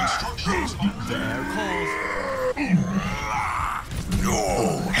 There calls. No,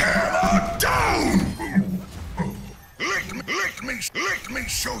 hammer down. Lick me,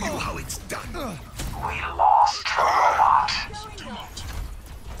 show you how it's done. We lost the robot.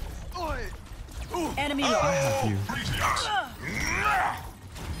 Enemy I have you.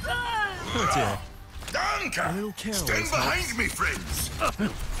 Oh dear. Danke. A little care Stand always behind helps. me, friends.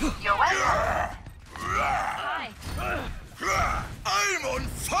 You're welcome. I'm on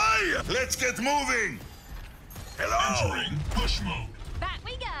fire. Let's get moving. Hello. Entering push mode. Back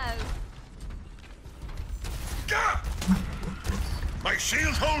we go! My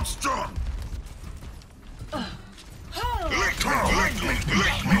shield holds strong. Lick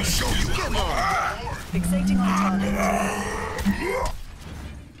me, show you how. Fixating on target.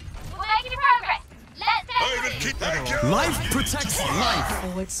 We're making progress. Let's I will keep that. Life protects life.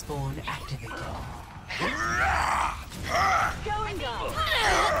 Forward spawn activated.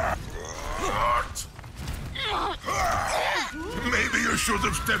 Maybe you should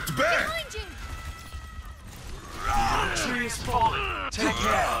have stepped back. Behind you! Tree is falling. Take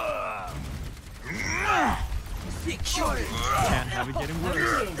care. Can't have it getting worse.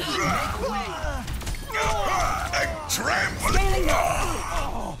 A trample.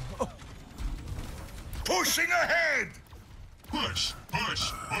 Pushing ahead. Push.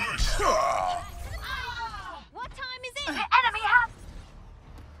 What time is it? The enemy has...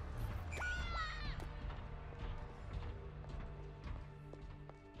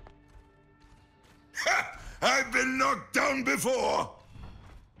 I've been knocked down before.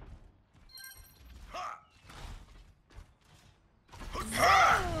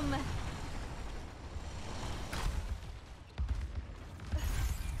 Boom!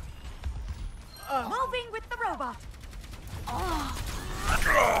 Moving with the robot.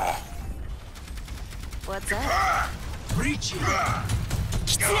 What's that? Breaching.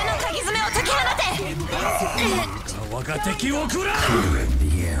 必要な鍵爪を解き放て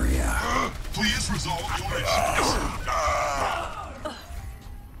The area. Please resolve your issues.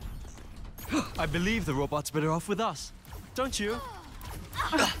 I believe the robot's better off with us. Don't you?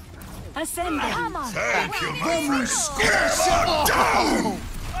 Ascend. Come on. Thank you, my friend. Hammer down.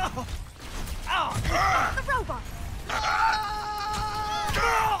 The robot.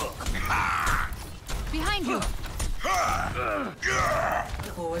 Behind you.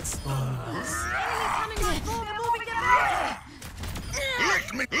 Forward spawn loss.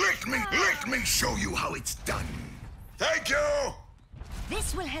 Lick me, show you how it's done. Thank you.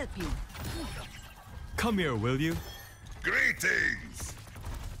 This will help you. Come here, will you? Greetings.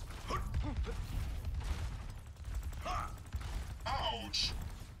 Ouch.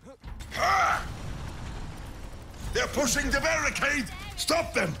 They're pushing the barricade.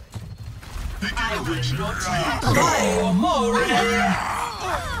 Stop them. Picking a witch. Just in time.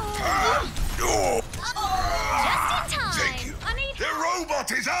 Thank you. I need The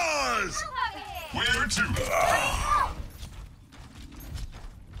robot is ours. Where to?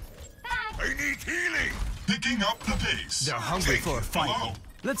 I need healing. Picking up the pace. They're hungry for a fight. Hello.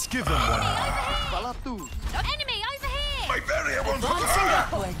 Let's give them one. enemy over here. My barrier won't.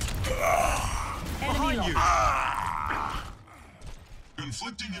 Behind you.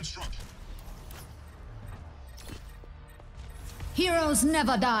 Conflicting instructions. Heroes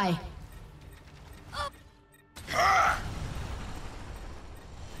never die.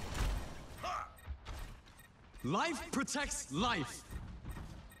 Life protects life.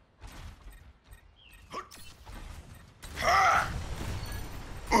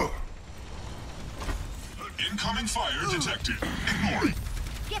 Incoming fire detected. Ignore it.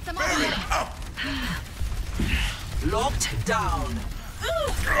 Get them all Up. Locked down.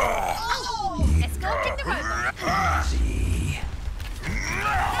 Escorting the robot.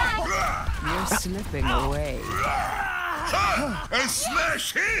 You're slipping away. A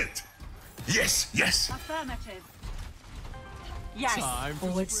smash hit. Yes, yes. Affirmative. Yes. Time for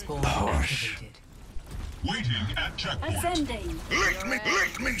Forward spawn activated. Waiting at checkpoint. Ascending.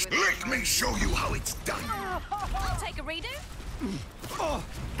 Let me show you how it's done. I'll take a redo.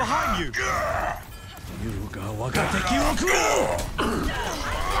 behind you.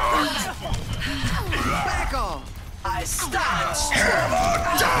 Back off! I stand strong.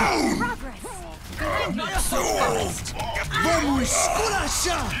 Hammer down. Progress. Not so fast. Here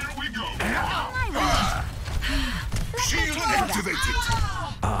we go. Shield activated.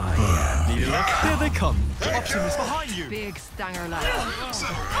 Here they come. Optimus behind you. Big stanger lad.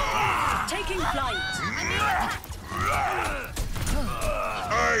 Taking flight.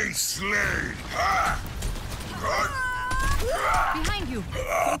 I slay. Behind you.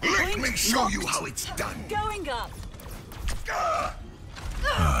 Let me show you how it's done. Going up.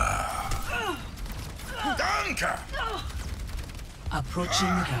 Danke. Approaching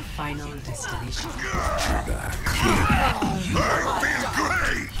the final destination. I feel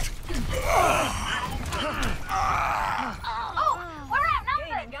great. Oh, we're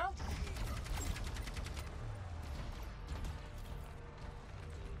outnumbered.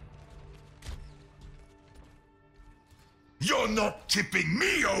 You're not tipping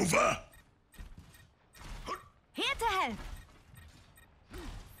me over. Here to help.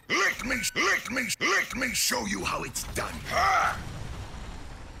 Let me show you how it's done.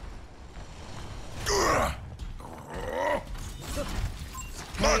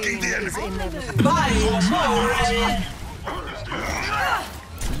 Marking the enemy. Body more ready.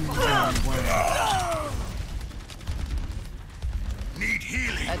 Need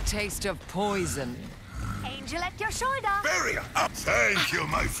healing. A taste of poison. Angel at your shoulder. Barrier up. Thank you,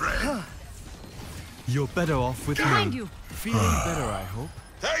 my friend. You're better off with Behind me. you. Feeling better, I hope.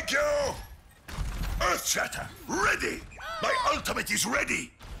 Thank you. Earth Shatter, ready. My ultimate is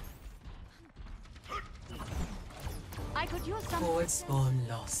ready. I could use some. Forward spawn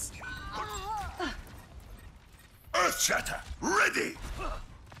lost. Earth Shatter, ready.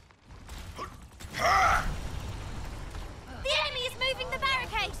 The enemy is moving the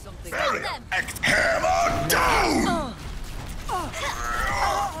barricade. Stop Barrier, them. act. Hammer down.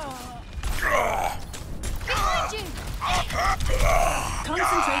 Behind you.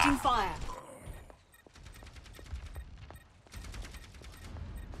 Concentrating fire.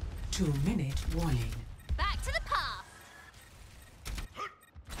 2-minute warning. Back to the path.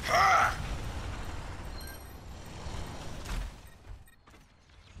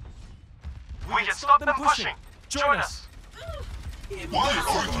 We can stop them pushing. Join us. Why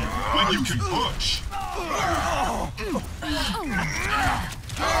argue when you can push?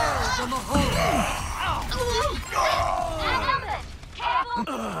 Outnumbered.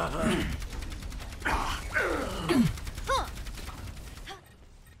 Careful.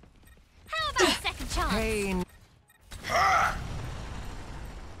 How about a second chance? Pain.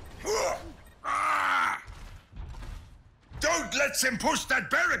 Don't let them push that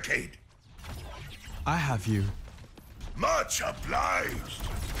barricade. I have you. Much obliged.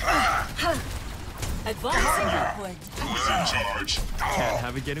 Advancing upward. Who's in charge? Can't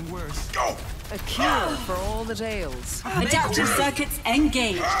have it getting worse. Go. A cure for all the ails. Adaptive circuits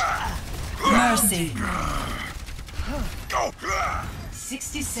engaged. Mercy. Go.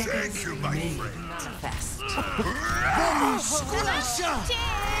 60 seconds Thank you, my remaining. friend. Fast.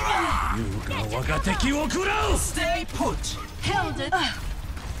 Stay put. Held it.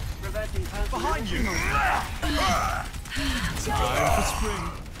 Behind you. Time for spring.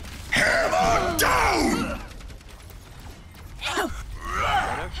 Hammer down.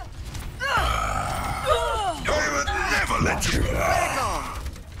 I would never let you. Back off!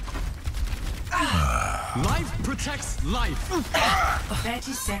 Life protects life.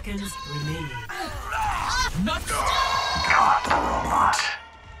 30 seconds remaining.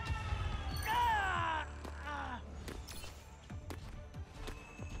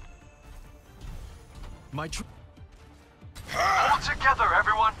 My Hold together,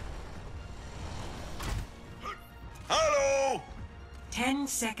 everyone. Hello. 10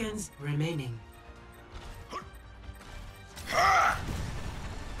 seconds remaining. Ha!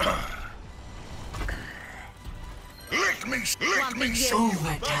 Lick me, show you.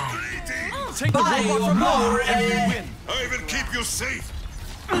 Greetings. Take the robot from now and we win. I will keep you safe.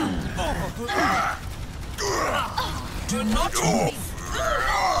 Do not move.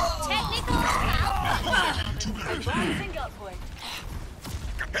 Technical.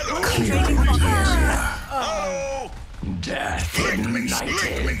 Hello. Oh. Death Lick me,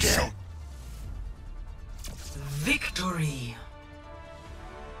 ignited. show. Victory.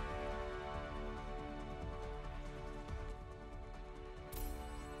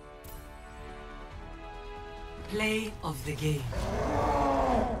 Play of the game.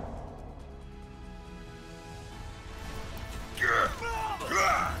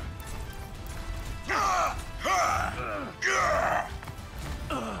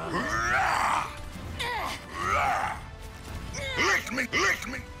 Lick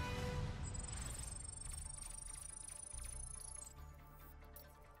me.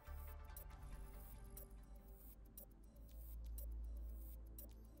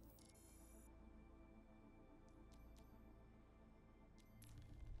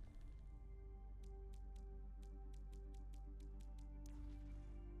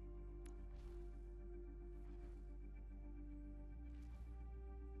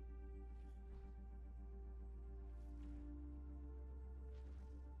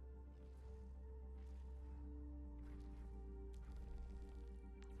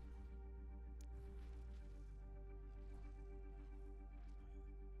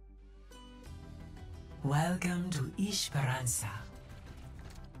 Welcome to Esperanza.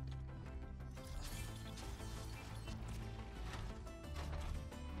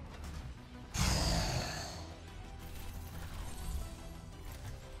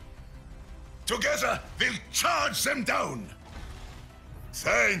 Together, we'll charge them down.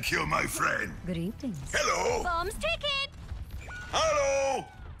 Thank you, my friend. Greetings. Hello. Bombs ticket. Hello.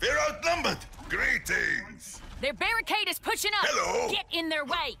 We're outnumbered. Greetings. Their barricade is pushing up. Hello. Get in their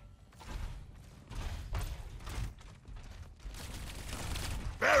way.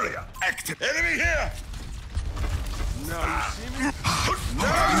 Barrier active. Enemy here. Now you see me?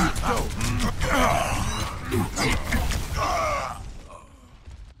 Now you don't.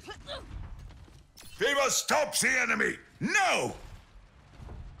 We must stop the enemy. No.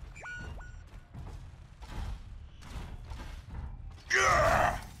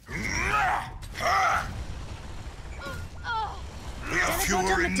 We are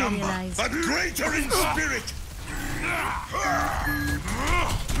fewer in number, but greater in spirit.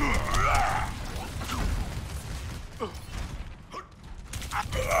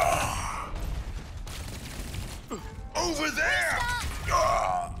 Over there!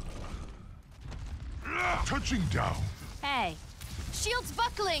 Touching down. Hey. Shield's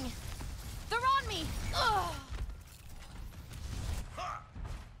buckling. They're on me. Ugh.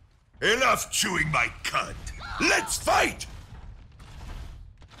 Enough chewing my cud. Let's fight!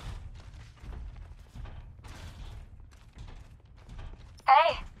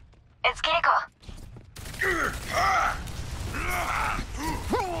 Hey, it's Kiriko.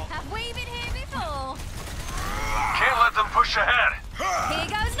 Have we been here before? Can't let them push ahead. Here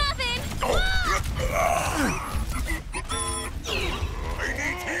goes nothing. I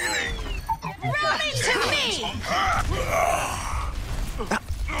need healing. Run into me!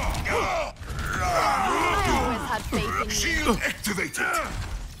 I always had faith in you. Shield activated.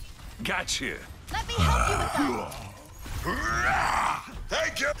 Gotcha. Let me help you with that.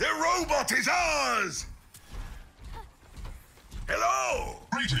 Thank you. The robot is ours. Hello.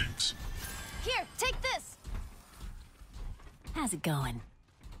 Greetings. Here, take this. How's it going?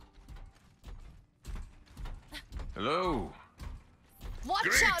 Hello.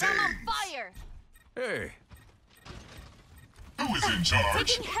 Watch out, I'm on fire. Hey. Who is in charge?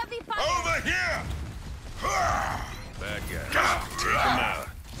 Taking heavy fire. Over here. Bad guy. Take him out.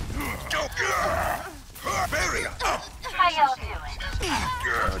 Barrier up. How y'all doing?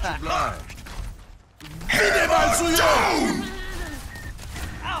 Much obliged. Hit him down.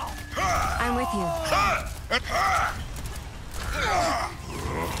 I'm with you.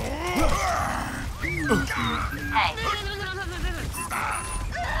 Hey.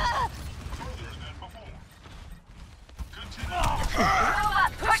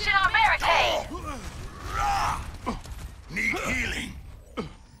 Robot pushing our barricade. Need healing.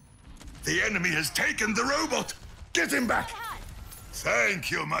 The enemy has taken the robot. Get him back.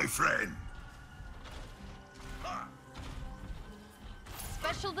 Thank you, my friend.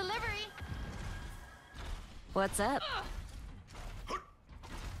 Special delivery. What's up?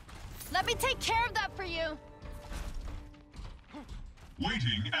 Let me take care of that for you.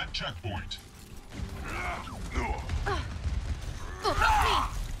 Waiting at checkpoint. Help me.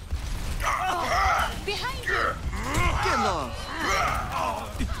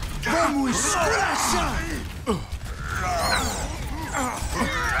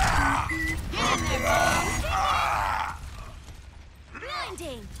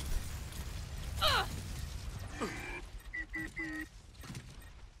 Blinding!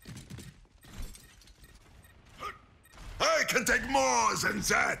 I can take more than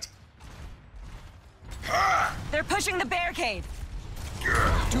that! They're pushing the barricade.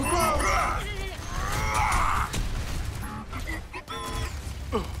 Rally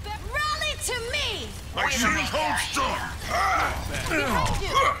to me! My shield holds strong!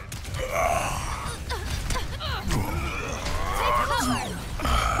 Take cover!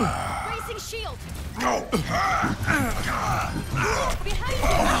 Bracing shield! Behind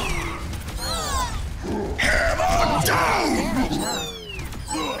you! Hammer down!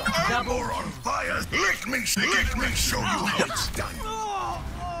 I'm more on fire! Lick me, show you how it's done!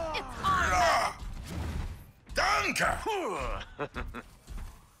 It's on! Danke!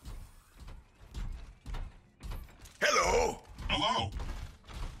 Hello! Hello.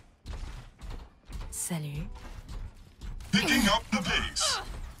 Salut. Picking up the pace.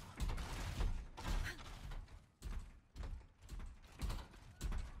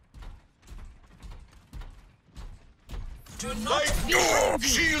 Do not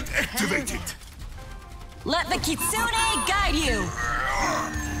shield activated! Let the Kitsune guide you.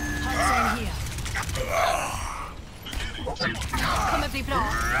 Come every blow.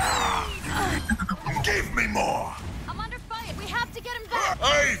 Give me more! I'm under fire. We have to get him back.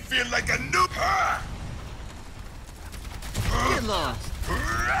 I feel like a noob! Get lost.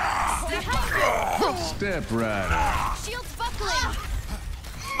 Step right. Shield's buckling.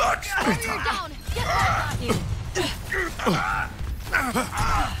 Much You're better! down. Get back on you.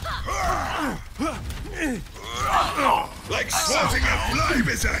 Like swatting a fly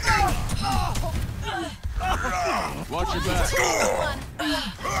with a hell! Watch your back.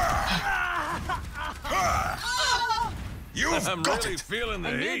 You've I'm got really it! feeling the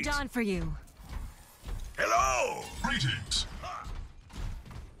I moved heat. on for you. Hello! Greetings.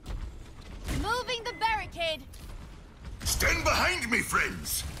 Moving the barricade. Stand behind me,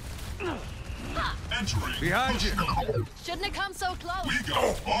 friends! Entering. Behind you. Shouldn't have come so close. We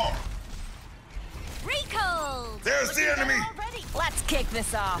go far. Recall. There's the enemy! Already. Let's kick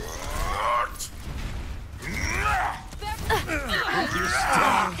this off.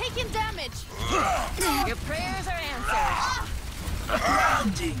 Taking damage. Your prayers are answered.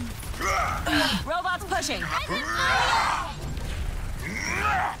 Robots pushing.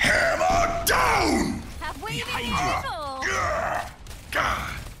 Hammer down! Have we been careful?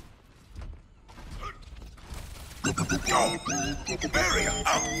 Barrier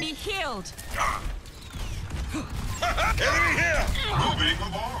up! Be healed. Enemy here! Moving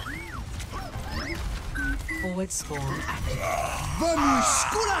aboard. Forward spawn active. Vamos,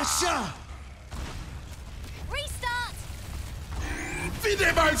 esculacha! Restart. Fide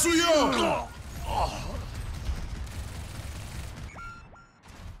mal suyo!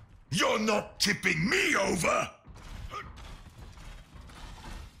 You're not tipping me over!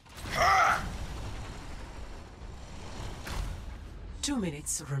 Ha! 2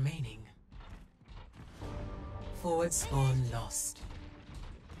 minutes remaining. Forward spawn lost.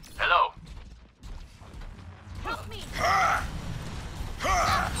 Hello. Help me. Ha!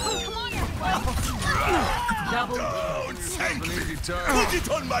 Ha! Come on, everyone. Double Don't thank me! Easy target. Put it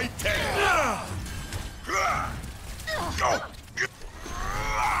on my tail!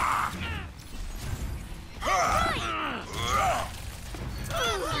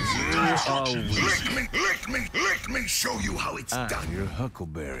 Lick me, show you how it's done. Your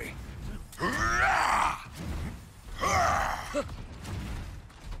huckleberry.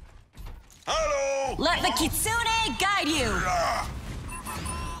 Hello! Let the Kitsune guide you.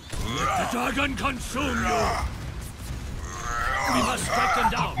 Let the dragon consume you! We must strike them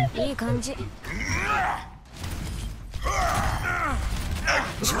down! いい感じ。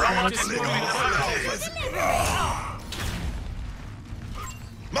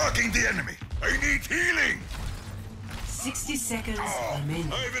 Marking the enemy. I need healing. 60 seconds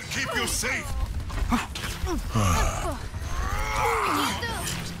remaining. I will keep you safe.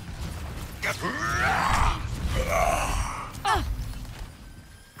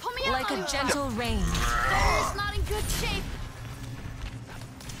 Like a gentle rain. Barrier's not in good shape.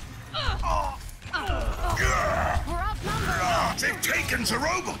 We're outnumbered. They've taken the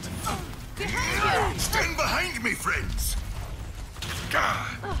robot. Behind you. Stand behind me, friends.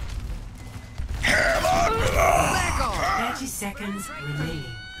 Hammer! 30 seconds remaining.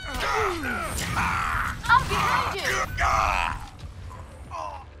 I'm behind you.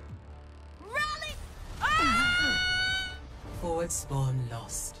 Rally. Forward spawn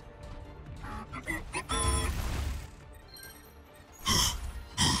lost.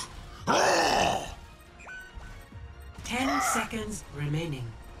 Oh! 10 seconds seconds remaining.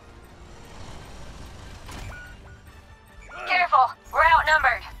 Careful, we're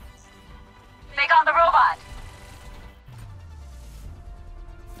outnumbered. They got the robot.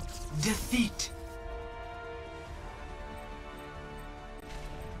 Defeat.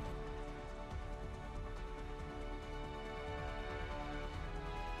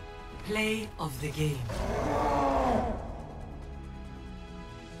 Play of the game.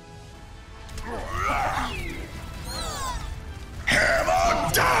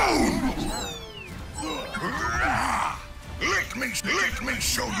 Hammer down! Let me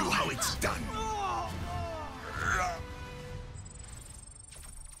show you how it's done.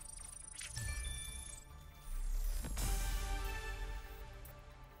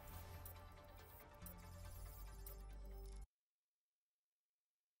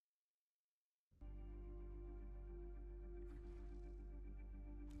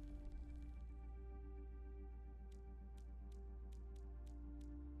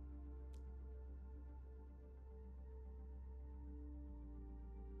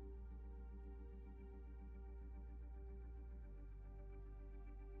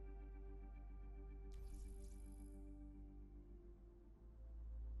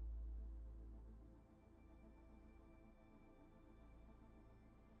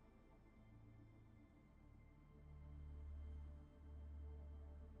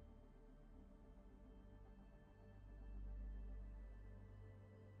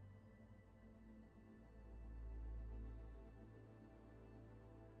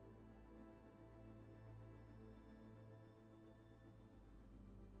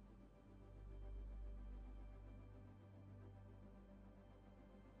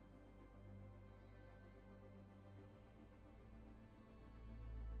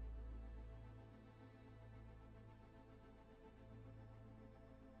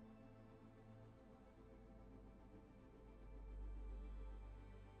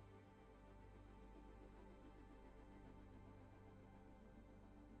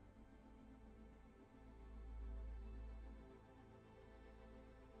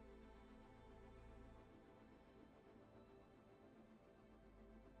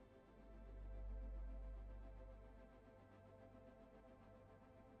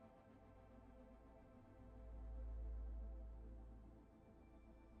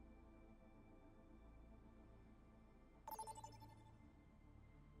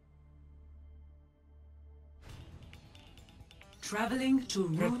 Traveling to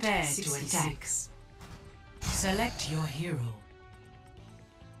Route 66. Select your hero.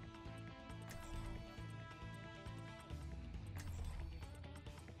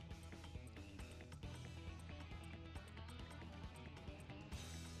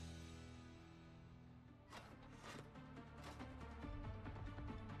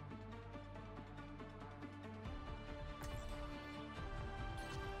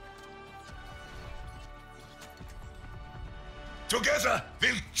 Together,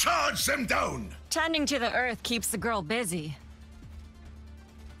 we'll charge them down! Tending to the earth keeps the girl busy.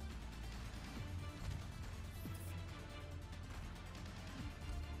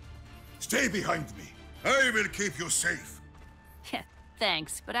 Stay behind me. I will keep you safe.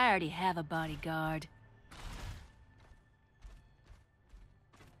 Thanks, but I already have a bodyguard.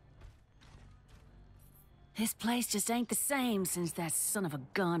 This place just ain't the same since that son of a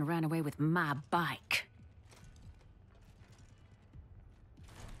gun ran away with my bike.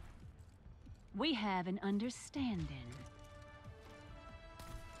 We have an understanding.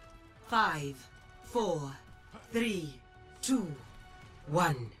 5, 4, 3, 2,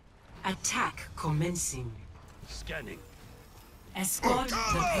 1. Attack commencing. Scanning. Escort the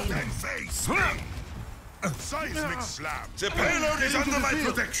payload. Face me! Seismic slam. The payload is under my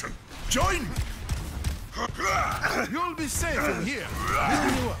protection. Join me. You'll be safe in here.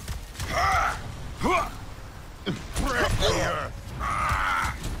 Lifting you up.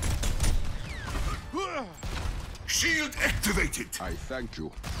 Shield activated. I thank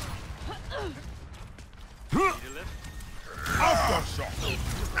you. Aftershock.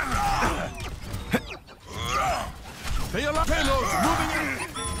 Payloads moving in.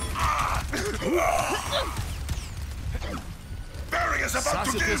 Barrier's about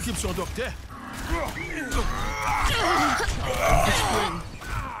to give. Prescription, docteur.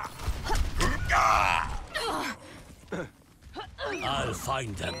 I'll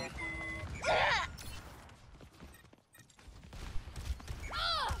find them.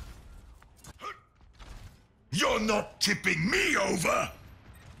 You're not tipping me over!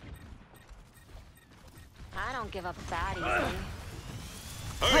 I don't give up that easy.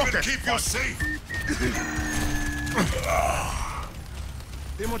 I will keep you safe!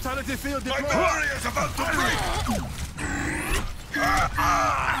 Immortality field My deployed. barrier's about to break!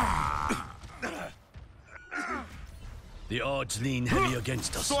 The odds lean heavy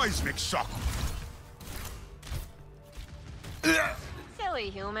against us. Seismic shock. Silly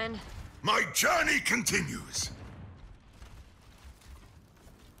human. My journey continues.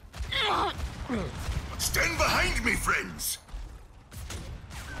 Stand behind me, friends.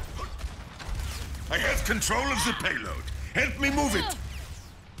 I have control of the payload. Help me move it.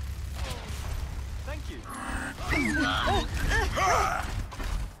 Thank you.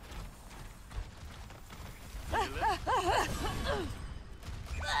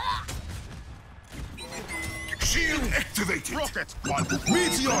 Shield activated. Rocket one.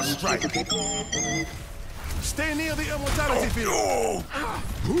 Meteor strike. Stay near the immortality field.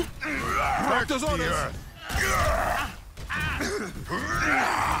 Doctor's orders.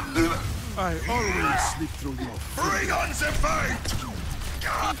 I always sleep through your Bring on the fight!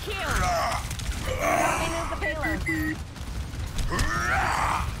 Be killed. Remove the payload.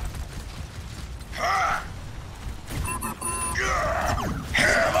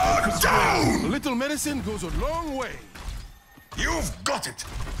 Hammer down! A little medicine goes a long way. You've got it!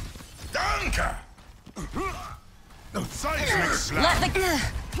 Danke! Seismic slap. Let the...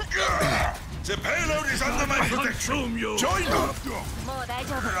 The payload is under my protection! Join me!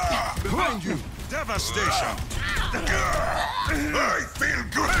 Behind you. Devastation! I feel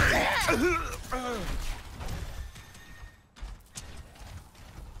great!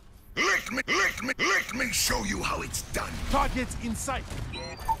 Let me show you how it's done! Targets in sight.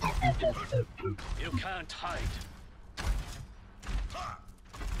 You can't hide.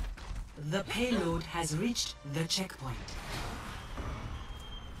 The payload has reached the checkpoint.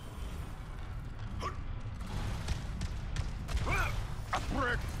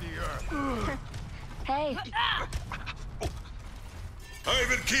 Break the earth. Hey. I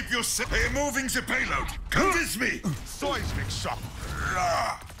will keep you safe. I am moving the payload. Come with me! Seismic shock.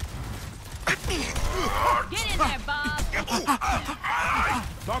 Get in there, Bob!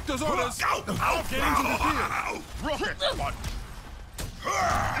 Doctor's orders. Get into the field. Rocket one.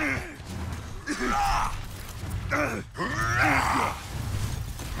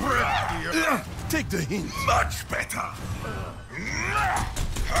 Take the hint. Much better!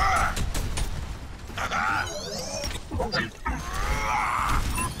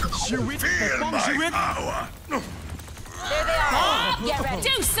 Feel my power! There they are. Get ready.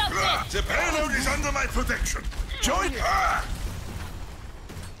 Do something! The payload is under my protection. Join me!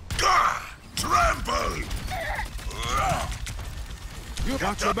 Trample! You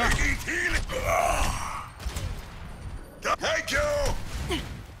got your back. Thank you!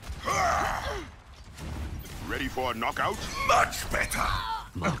 Ready for a knockout? Much better!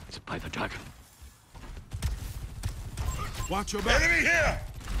 Marked by the dragon. Watch your back. Enemy here!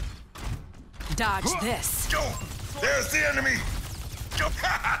 Dodge this. Go! There's the enemy! Go!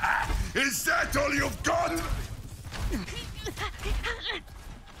 Is that all you've got?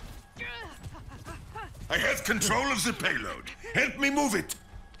 I have control of the payload. Help me move it.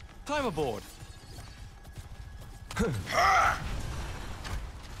 Climb aboard.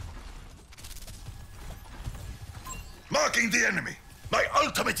 Marking the enemy. My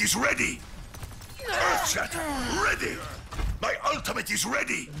ultimate is ready. Earthshatter, ready. My ultimate is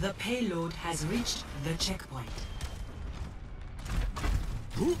ready. The payload has reached the checkpoint.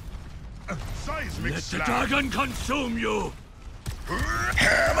 Seismic Let the slap. dragon consume you!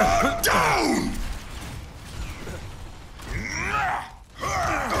 Hammer down!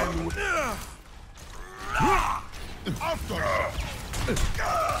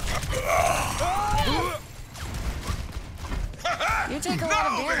 You take a lot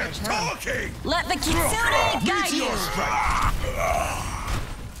of Now damage, we're huh? talking! Let the Kitsune guide you!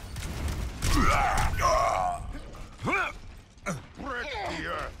 Break the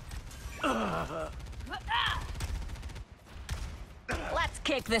earth. Let's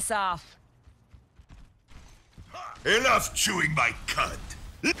kick this off. Enough chewing my cud.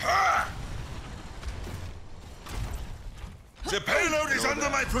 The payload is under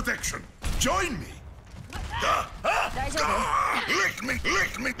my protection. Join me.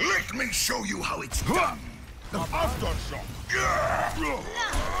 Let me show you how it's done. Aftershock.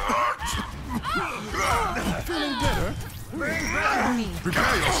 Feeling better?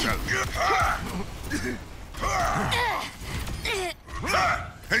 Prepare yourself.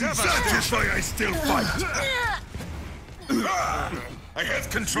 And that is why I still fight. I have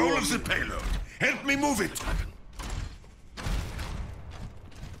control of the payload. Help me move it.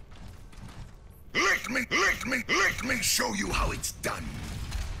 Let me show you how it's done.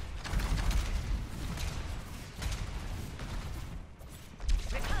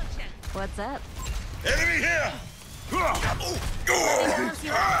 What's up? Enemy here!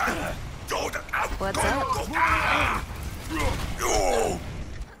 What's up?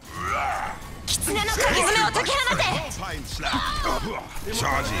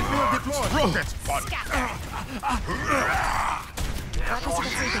 Charging. Rocket spot.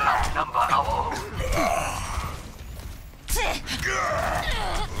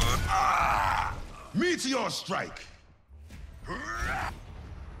 Meteor strike.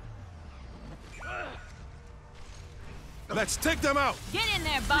 Let's take them out. Get in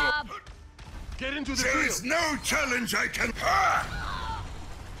there, Bob. Get into the There is field. no challenge I can.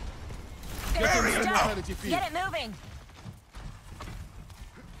 Get it moving.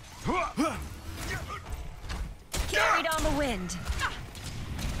 Carried on the wind.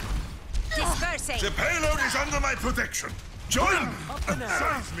 Dispersing. The payload is under my protection. Join me.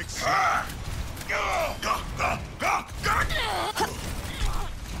 Seismic Your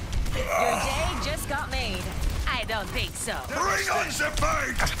day just got made. I don't think so. Bring on the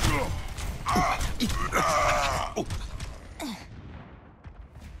fight!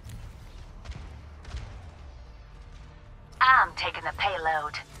 I'm taking the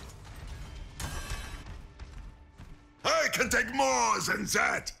payload. I can take more than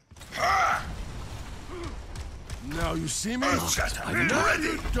that. Now you see me? Earthshatter, I know ready.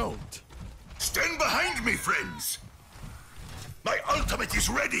 you don't. Stand behind me, friends. My ultimate is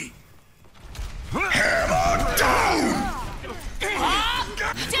ready. Hammer down!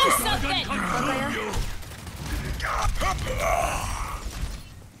 Do something!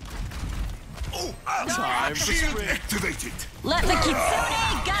 Time shield activated. Let the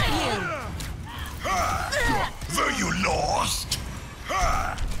Kitsune guide you! Were you lost?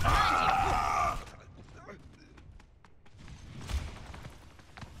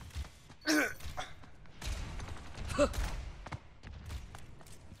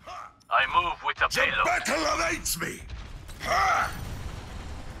 I move with the The payload. battle awaits me.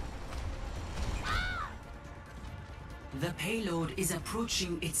 The payload is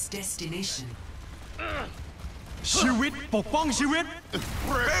approaching its destination. Shiwit, Pokpong Shiwit.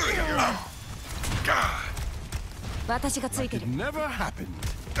 Barrier. It never happened.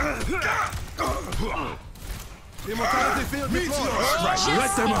 Immortality field deployed.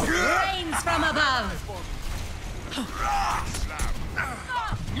 Let them out. Rains from above!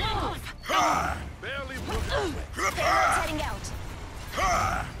 Barely broken. Heading out.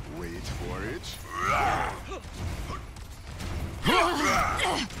 Wait for it.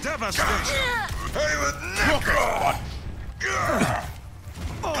 Devastation. I would never.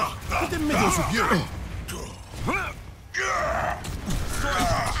 Put the middles of you. I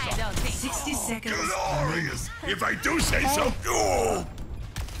don't think 60 seconds. Glorious, if I do say so.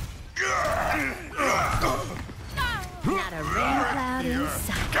 Not a rain cloud in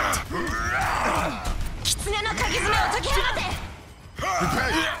sight. Kitsune no kagizume o tokihamate!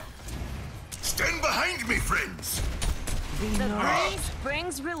 Stand behind me, friends. The breeze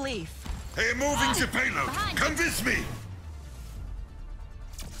brings relief. I am moving the payload. Come with me.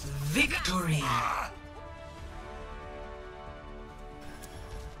 Victory!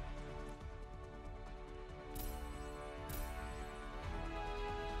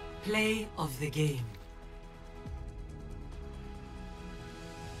 Play of the game.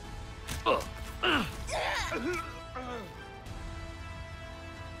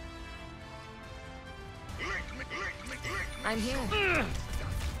 I'm here.